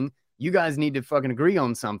mining. You guys need to fucking agree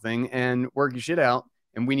on something and work your shit out.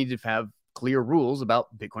 And we need to have clear rules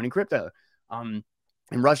about Bitcoin and crypto. And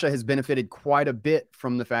Russia has benefited quite a bit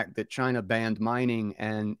from the fact that China banned mining,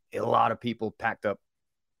 and a lot of people packed up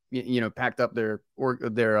their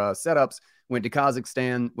setups, went to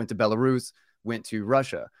Kazakhstan, went to Belarus, went to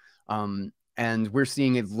Russia. And we're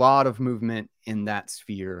seeing a lot of movement in that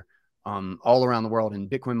sphere all around the world. And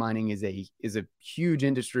Bitcoin mining is a huge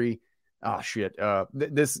industry. Oh shit.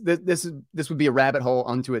 This would be a rabbit hole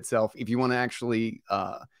unto itself. If you want to actually,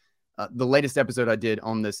 the latest episode I did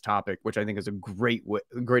on this topic, which I think is a great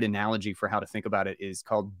analogy for how to think about it, is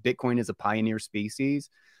called Bitcoin is a Pioneer Species.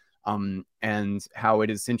 And how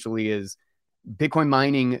it essentially is Bitcoin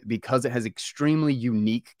mining, because it has extremely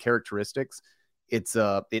unique characteristics. It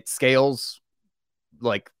scales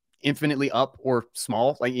like infinitely up or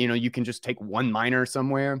small. Like, you can just take one miner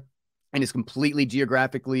somewhere, and it's completely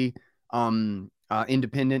geographically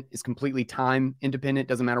independent. It's completely time independent.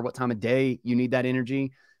 Doesn't matter what time of day you need that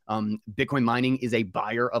energy. Bitcoin mining is a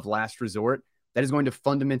buyer of last resort that is going to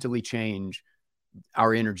fundamentally change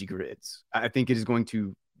our energy grids. I think it is going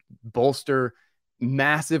to bolster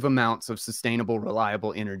massive amounts of sustainable,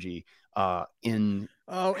 reliable energy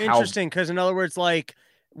interesting. Because in other words, like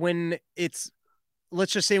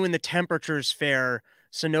let's just say when the temperature is fair,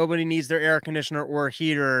 so nobody needs their air conditioner or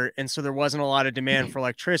heater, and so there wasn't a lot of demand for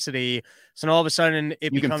electricity. So now all of a sudden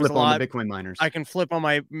it becomes a lot. On the Bitcoin miners. I can flip on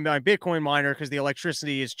my Bitcoin miner because the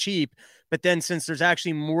electricity is cheap. But then since there's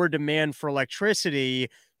actually more demand for electricity,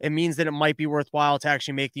 it means that it might be worthwhile to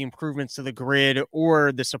actually make the improvements to the grid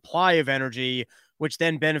or the supply of energy, which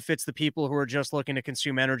then benefits the people who are just looking to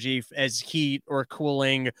consume energy as heat or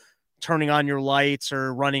cooling, turning on your lights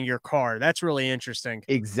or running your car. That's really interesting.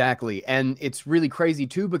 Exactly. And it's really crazy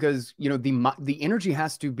too, because, the energy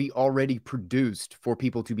has to be already produced for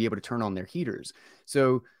people to be able to turn on their heaters.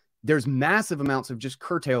 So there's massive amounts of just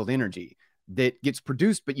curtailed energy that gets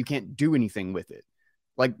produced, but you can't do anything with it.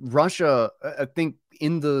 Like Russia, I think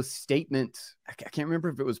in the statement, I can't remember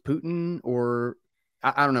if it was Putin or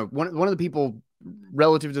I don't know. One of the people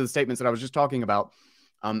relative to the statements that I was just talking about,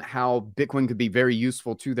 how Bitcoin could be very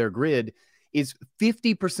useful to their grid, is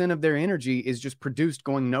 50% of their energy is just produced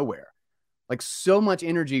going nowhere. Like so much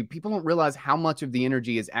energy, people don't realize how much of the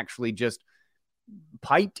energy is actually just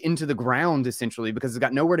piped into the ground essentially because it's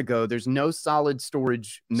got nowhere to go. There's no solid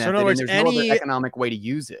storage method, in other words, and there's no other economic way to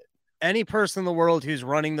use it. Any person in the world who's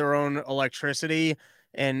running their own electricity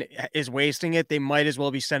and is wasting it, they might as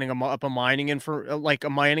well be setting up a mining like a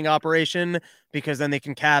mining operation, because then they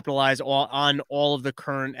can capitalize on all of the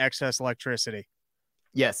current excess electricity.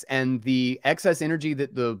 Yes, and the excess energy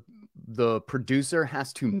that the producer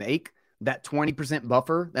has to make, that 20%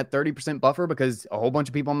 buffer, that 30% buffer, because a whole bunch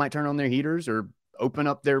of people might turn on their heaters or open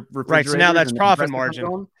up their refrigerators. Right, so now that's profit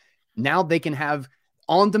margin. Now they can have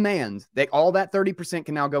on demand, all that 30%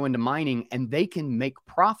 can now go into mining, and they can make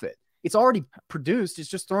profit. It's already produced. It's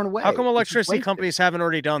just thrown away. How come electricity companies haven't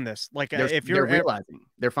already done this? Like, they're realizing,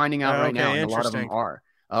 they're finding out right now, and a lot of them are.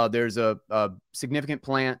 There's a significant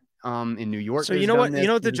plant in New York. So you know what? You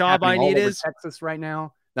know what the job I need is Texas right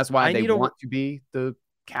now. That's why they want to be the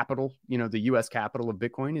capital. You know, the U.S. capital of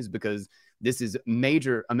Bitcoin is because this is a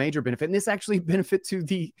major benefit, and this actually benefit to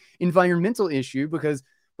the environmental issue, because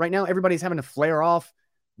right now everybody's having to flare off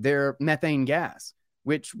their methane gas,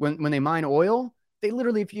 which when they mine oil, they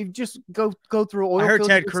literally, if you just go through oil. I heard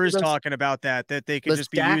Ted Cruz talking about that they could just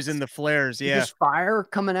be using the flares. Yeah. Just fire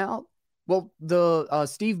coming out. Well, the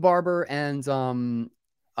Steve Barber and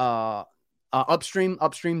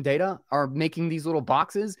Upstream Data are making these little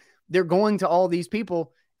boxes. They're going to all these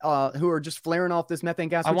people who are just flaring off this methane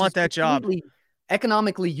gas. I want that job.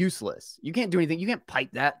 Economically useless. You can't do anything. You can't pipe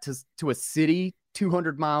that to a city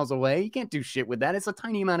 200 miles away. You can't do shit with that. It's a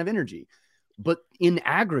tiny amount of energy. But in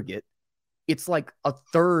aggregate, it's like a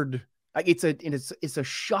third. Like it's a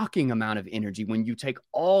shocking amount of energy when you take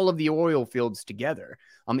all of the oil fields together.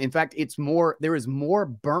 In fact, there is more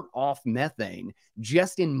burnt off methane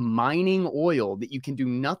just in mining oil that you can do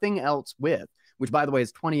nothing else with, which, by the way,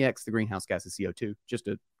 is 20x the greenhouse gas of CO2. Just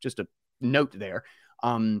a note there.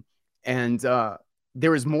 And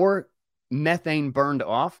there is more methane burned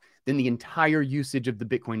off than the entire usage of the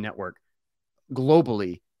Bitcoin network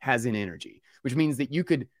globally has in energy, which means that you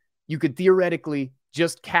could theoretically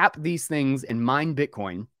just cap these things and mine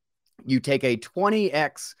Bitcoin. You take a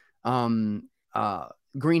 20x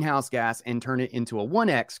greenhouse gas and turn it into a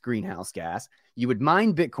 1x greenhouse gas. You would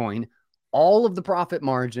mine Bitcoin. All of the profit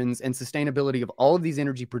margins and sustainability of all of these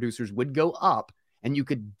energy producers would go up, and you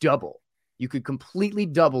could completely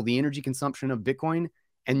double the energy consumption of Bitcoin,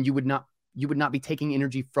 and you would not be taking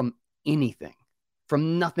energy from anything,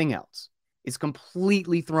 from nothing else. It's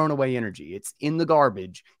completely thrown away energy. It's in the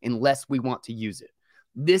garbage unless we want to use it.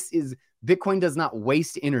 Bitcoin does not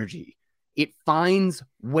waste energy. It finds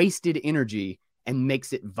wasted energy and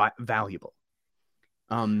makes it valuable.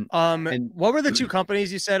 And what were the two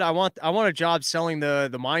companies you said? I want a job selling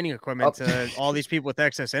the mining equipment to all these people with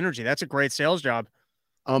excess energy. That's a great sales job.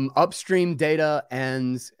 Upstream Data,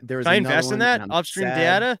 and there's. Can I invest in that? Upstream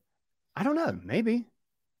Data? I don't know. Maybe.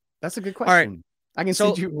 That's a good question. All right. I can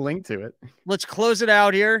send you a link to it. Let's close it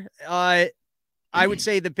out here. I would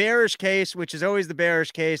say the bearish case, which is always the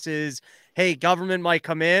bearish case, is, hey, government might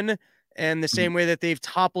come in, and the same way that they've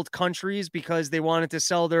toppled countries because they wanted to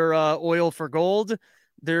sell their oil for gold.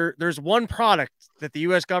 There's one product that the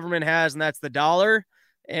U.S. government has, and that's the dollar.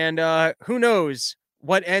 And who knows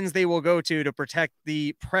what ends they will go to protect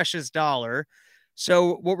the precious dollar.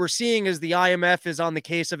 So what we're seeing is the IMF is on the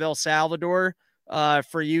case of El Salvador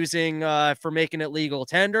for making it legal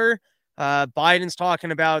tender. Biden's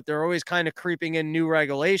talking about they're always kind of creeping in new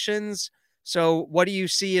regulations. So what do you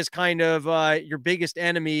see as kind of your biggest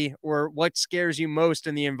enemy, or what scares you most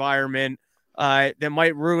in the environment that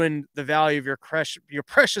might ruin the value of your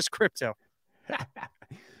precious crypto?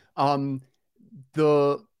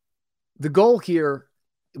 The goal here,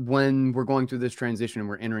 when we're going through this transition and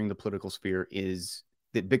we're entering the political sphere, is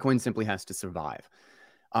that Bitcoin simply has to survive.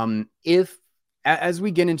 As we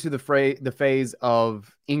get into the phase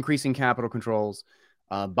of increasing capital controls,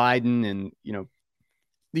 Biden and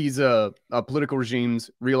these political regimes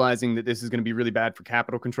realizing that this is going to be really bad for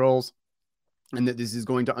capital controls, and that this is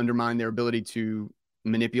going to undermine their ability to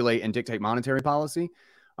manipulate and dictate monetary policy,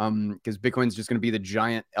 because Bitcoin's just going to be the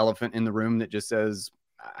giant elephant in the room that just says,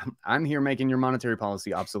 I'm here making your monetary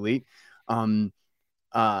policy obsolete.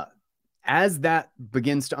 As that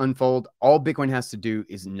begins to unfold, all Bitcoin has to do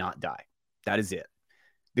is not die. That is it.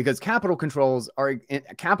 Because capital controls,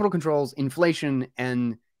 inflation,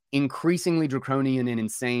 and increasingly draconian and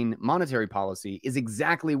insane monetary policy is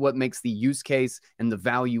exactly what makes the use case and the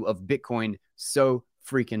value of Bitcoin so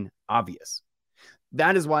freaking obvious.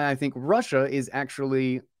 That is why I think Russia is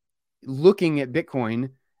actually looking at Bitcoin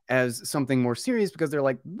as something more serious, because they're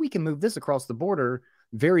like, we can move this across the border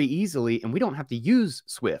very easily and we don't have to use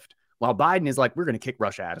SWIFT. While Biden is like, we're going to kick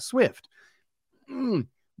Russia out of SWIFT.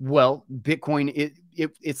 Well, Bitcoin,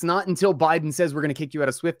 it's not until Biden says we're going to kick you out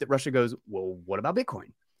of SWIFT that Russia goes, well, what about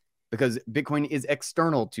Bitcoin? Because Bitcoin is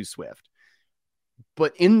external to SWIFT.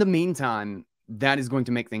 But in the meantime, that is going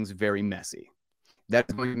to make things very messy. That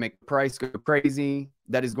is going to make the price go crazy.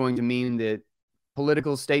 That is going to mean that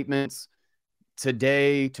political statements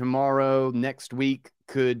today, tomorrow, next week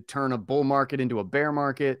could turn a bull market into a bear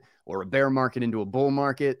market, or a bear market into a bull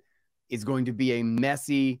market. It's going to be a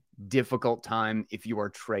messy, difficult time if you are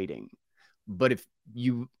trading. But if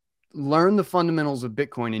you learn the fundamentals of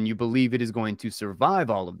Bitcoin and you believe it is going to survive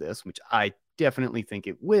all of this, which I definitely think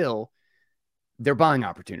it will, they're buying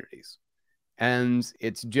opportunities. And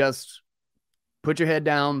it's just put your head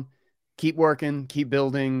down, keep working, keep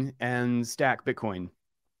building, and stack Bitcoin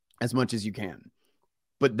as much as you can.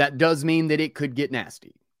 But that does mean that it could get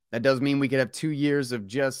nasty. That does mean we could have 2 years of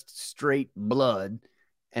just straight blood.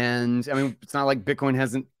 And I mean, it's not like Bitcoin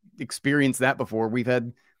hasn't experienced that before. We've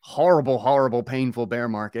had horrible, horrible, painful bear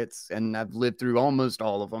markets, and I've lived through almost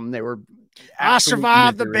all of them. They were I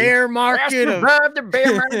survived the bear market. I survived the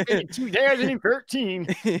bear market in 2013.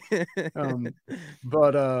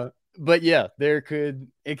 But yeah, it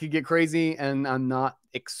could get crazy, and I'm not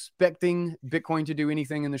expecting Bitcoin to do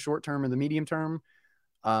anything in the short term or the medium term.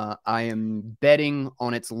 I am betting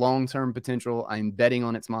on its long-term potential. I'm betting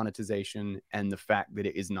on its monetization and the fact that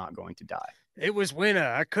it is not going to die. It was winter.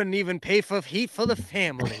 I couldn't even pay for heat for the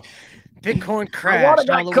family. Bitcoin crashed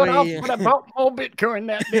all the way. Off, but I bought more Bitcoin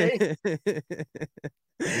that day.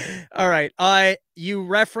 All right. You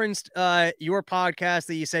referenced your podcast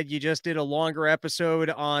that you said you just did a longer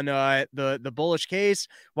episode on the bullish case.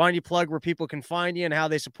 Why don't you plug where people can find you and how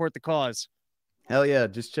they support the cause? Hell yeah.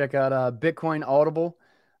 Just check out Bitcoin Audible.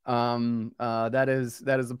 That is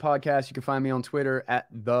a podcast. You can find me on Twitter at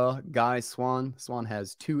the Guy Swan. Swan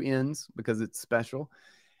has 2 N's because it's special.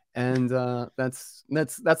 And that's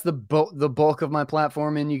the bulk of my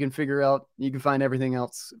platform, and you can find everything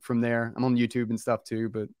else from there. I'm on YouTube and stuff too,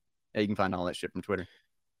 but yeah, you can find all that shit from Twitter.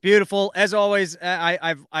 Beautiful. As always,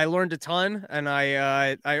 I learned a ton, and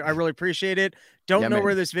I really appreciate it. Don't know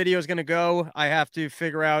where this video is going to go. I have to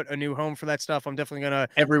figure out a new home for that stuff. I'm definitely going to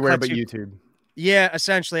everywhere but YouTube. Yeah,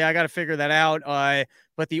 essentially, I got to figure that out.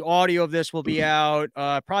 But the audio of this will be out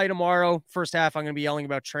probably tomorrow. First half, I'm going to be yelling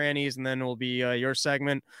about trannies, and then it will be your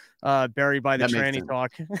segment, Buried by the Tranny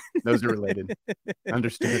Talk. Those are related.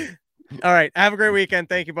 Understood. All right. Have a great weekend.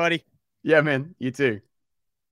 Thank you, buddy. Yeah, man. You too.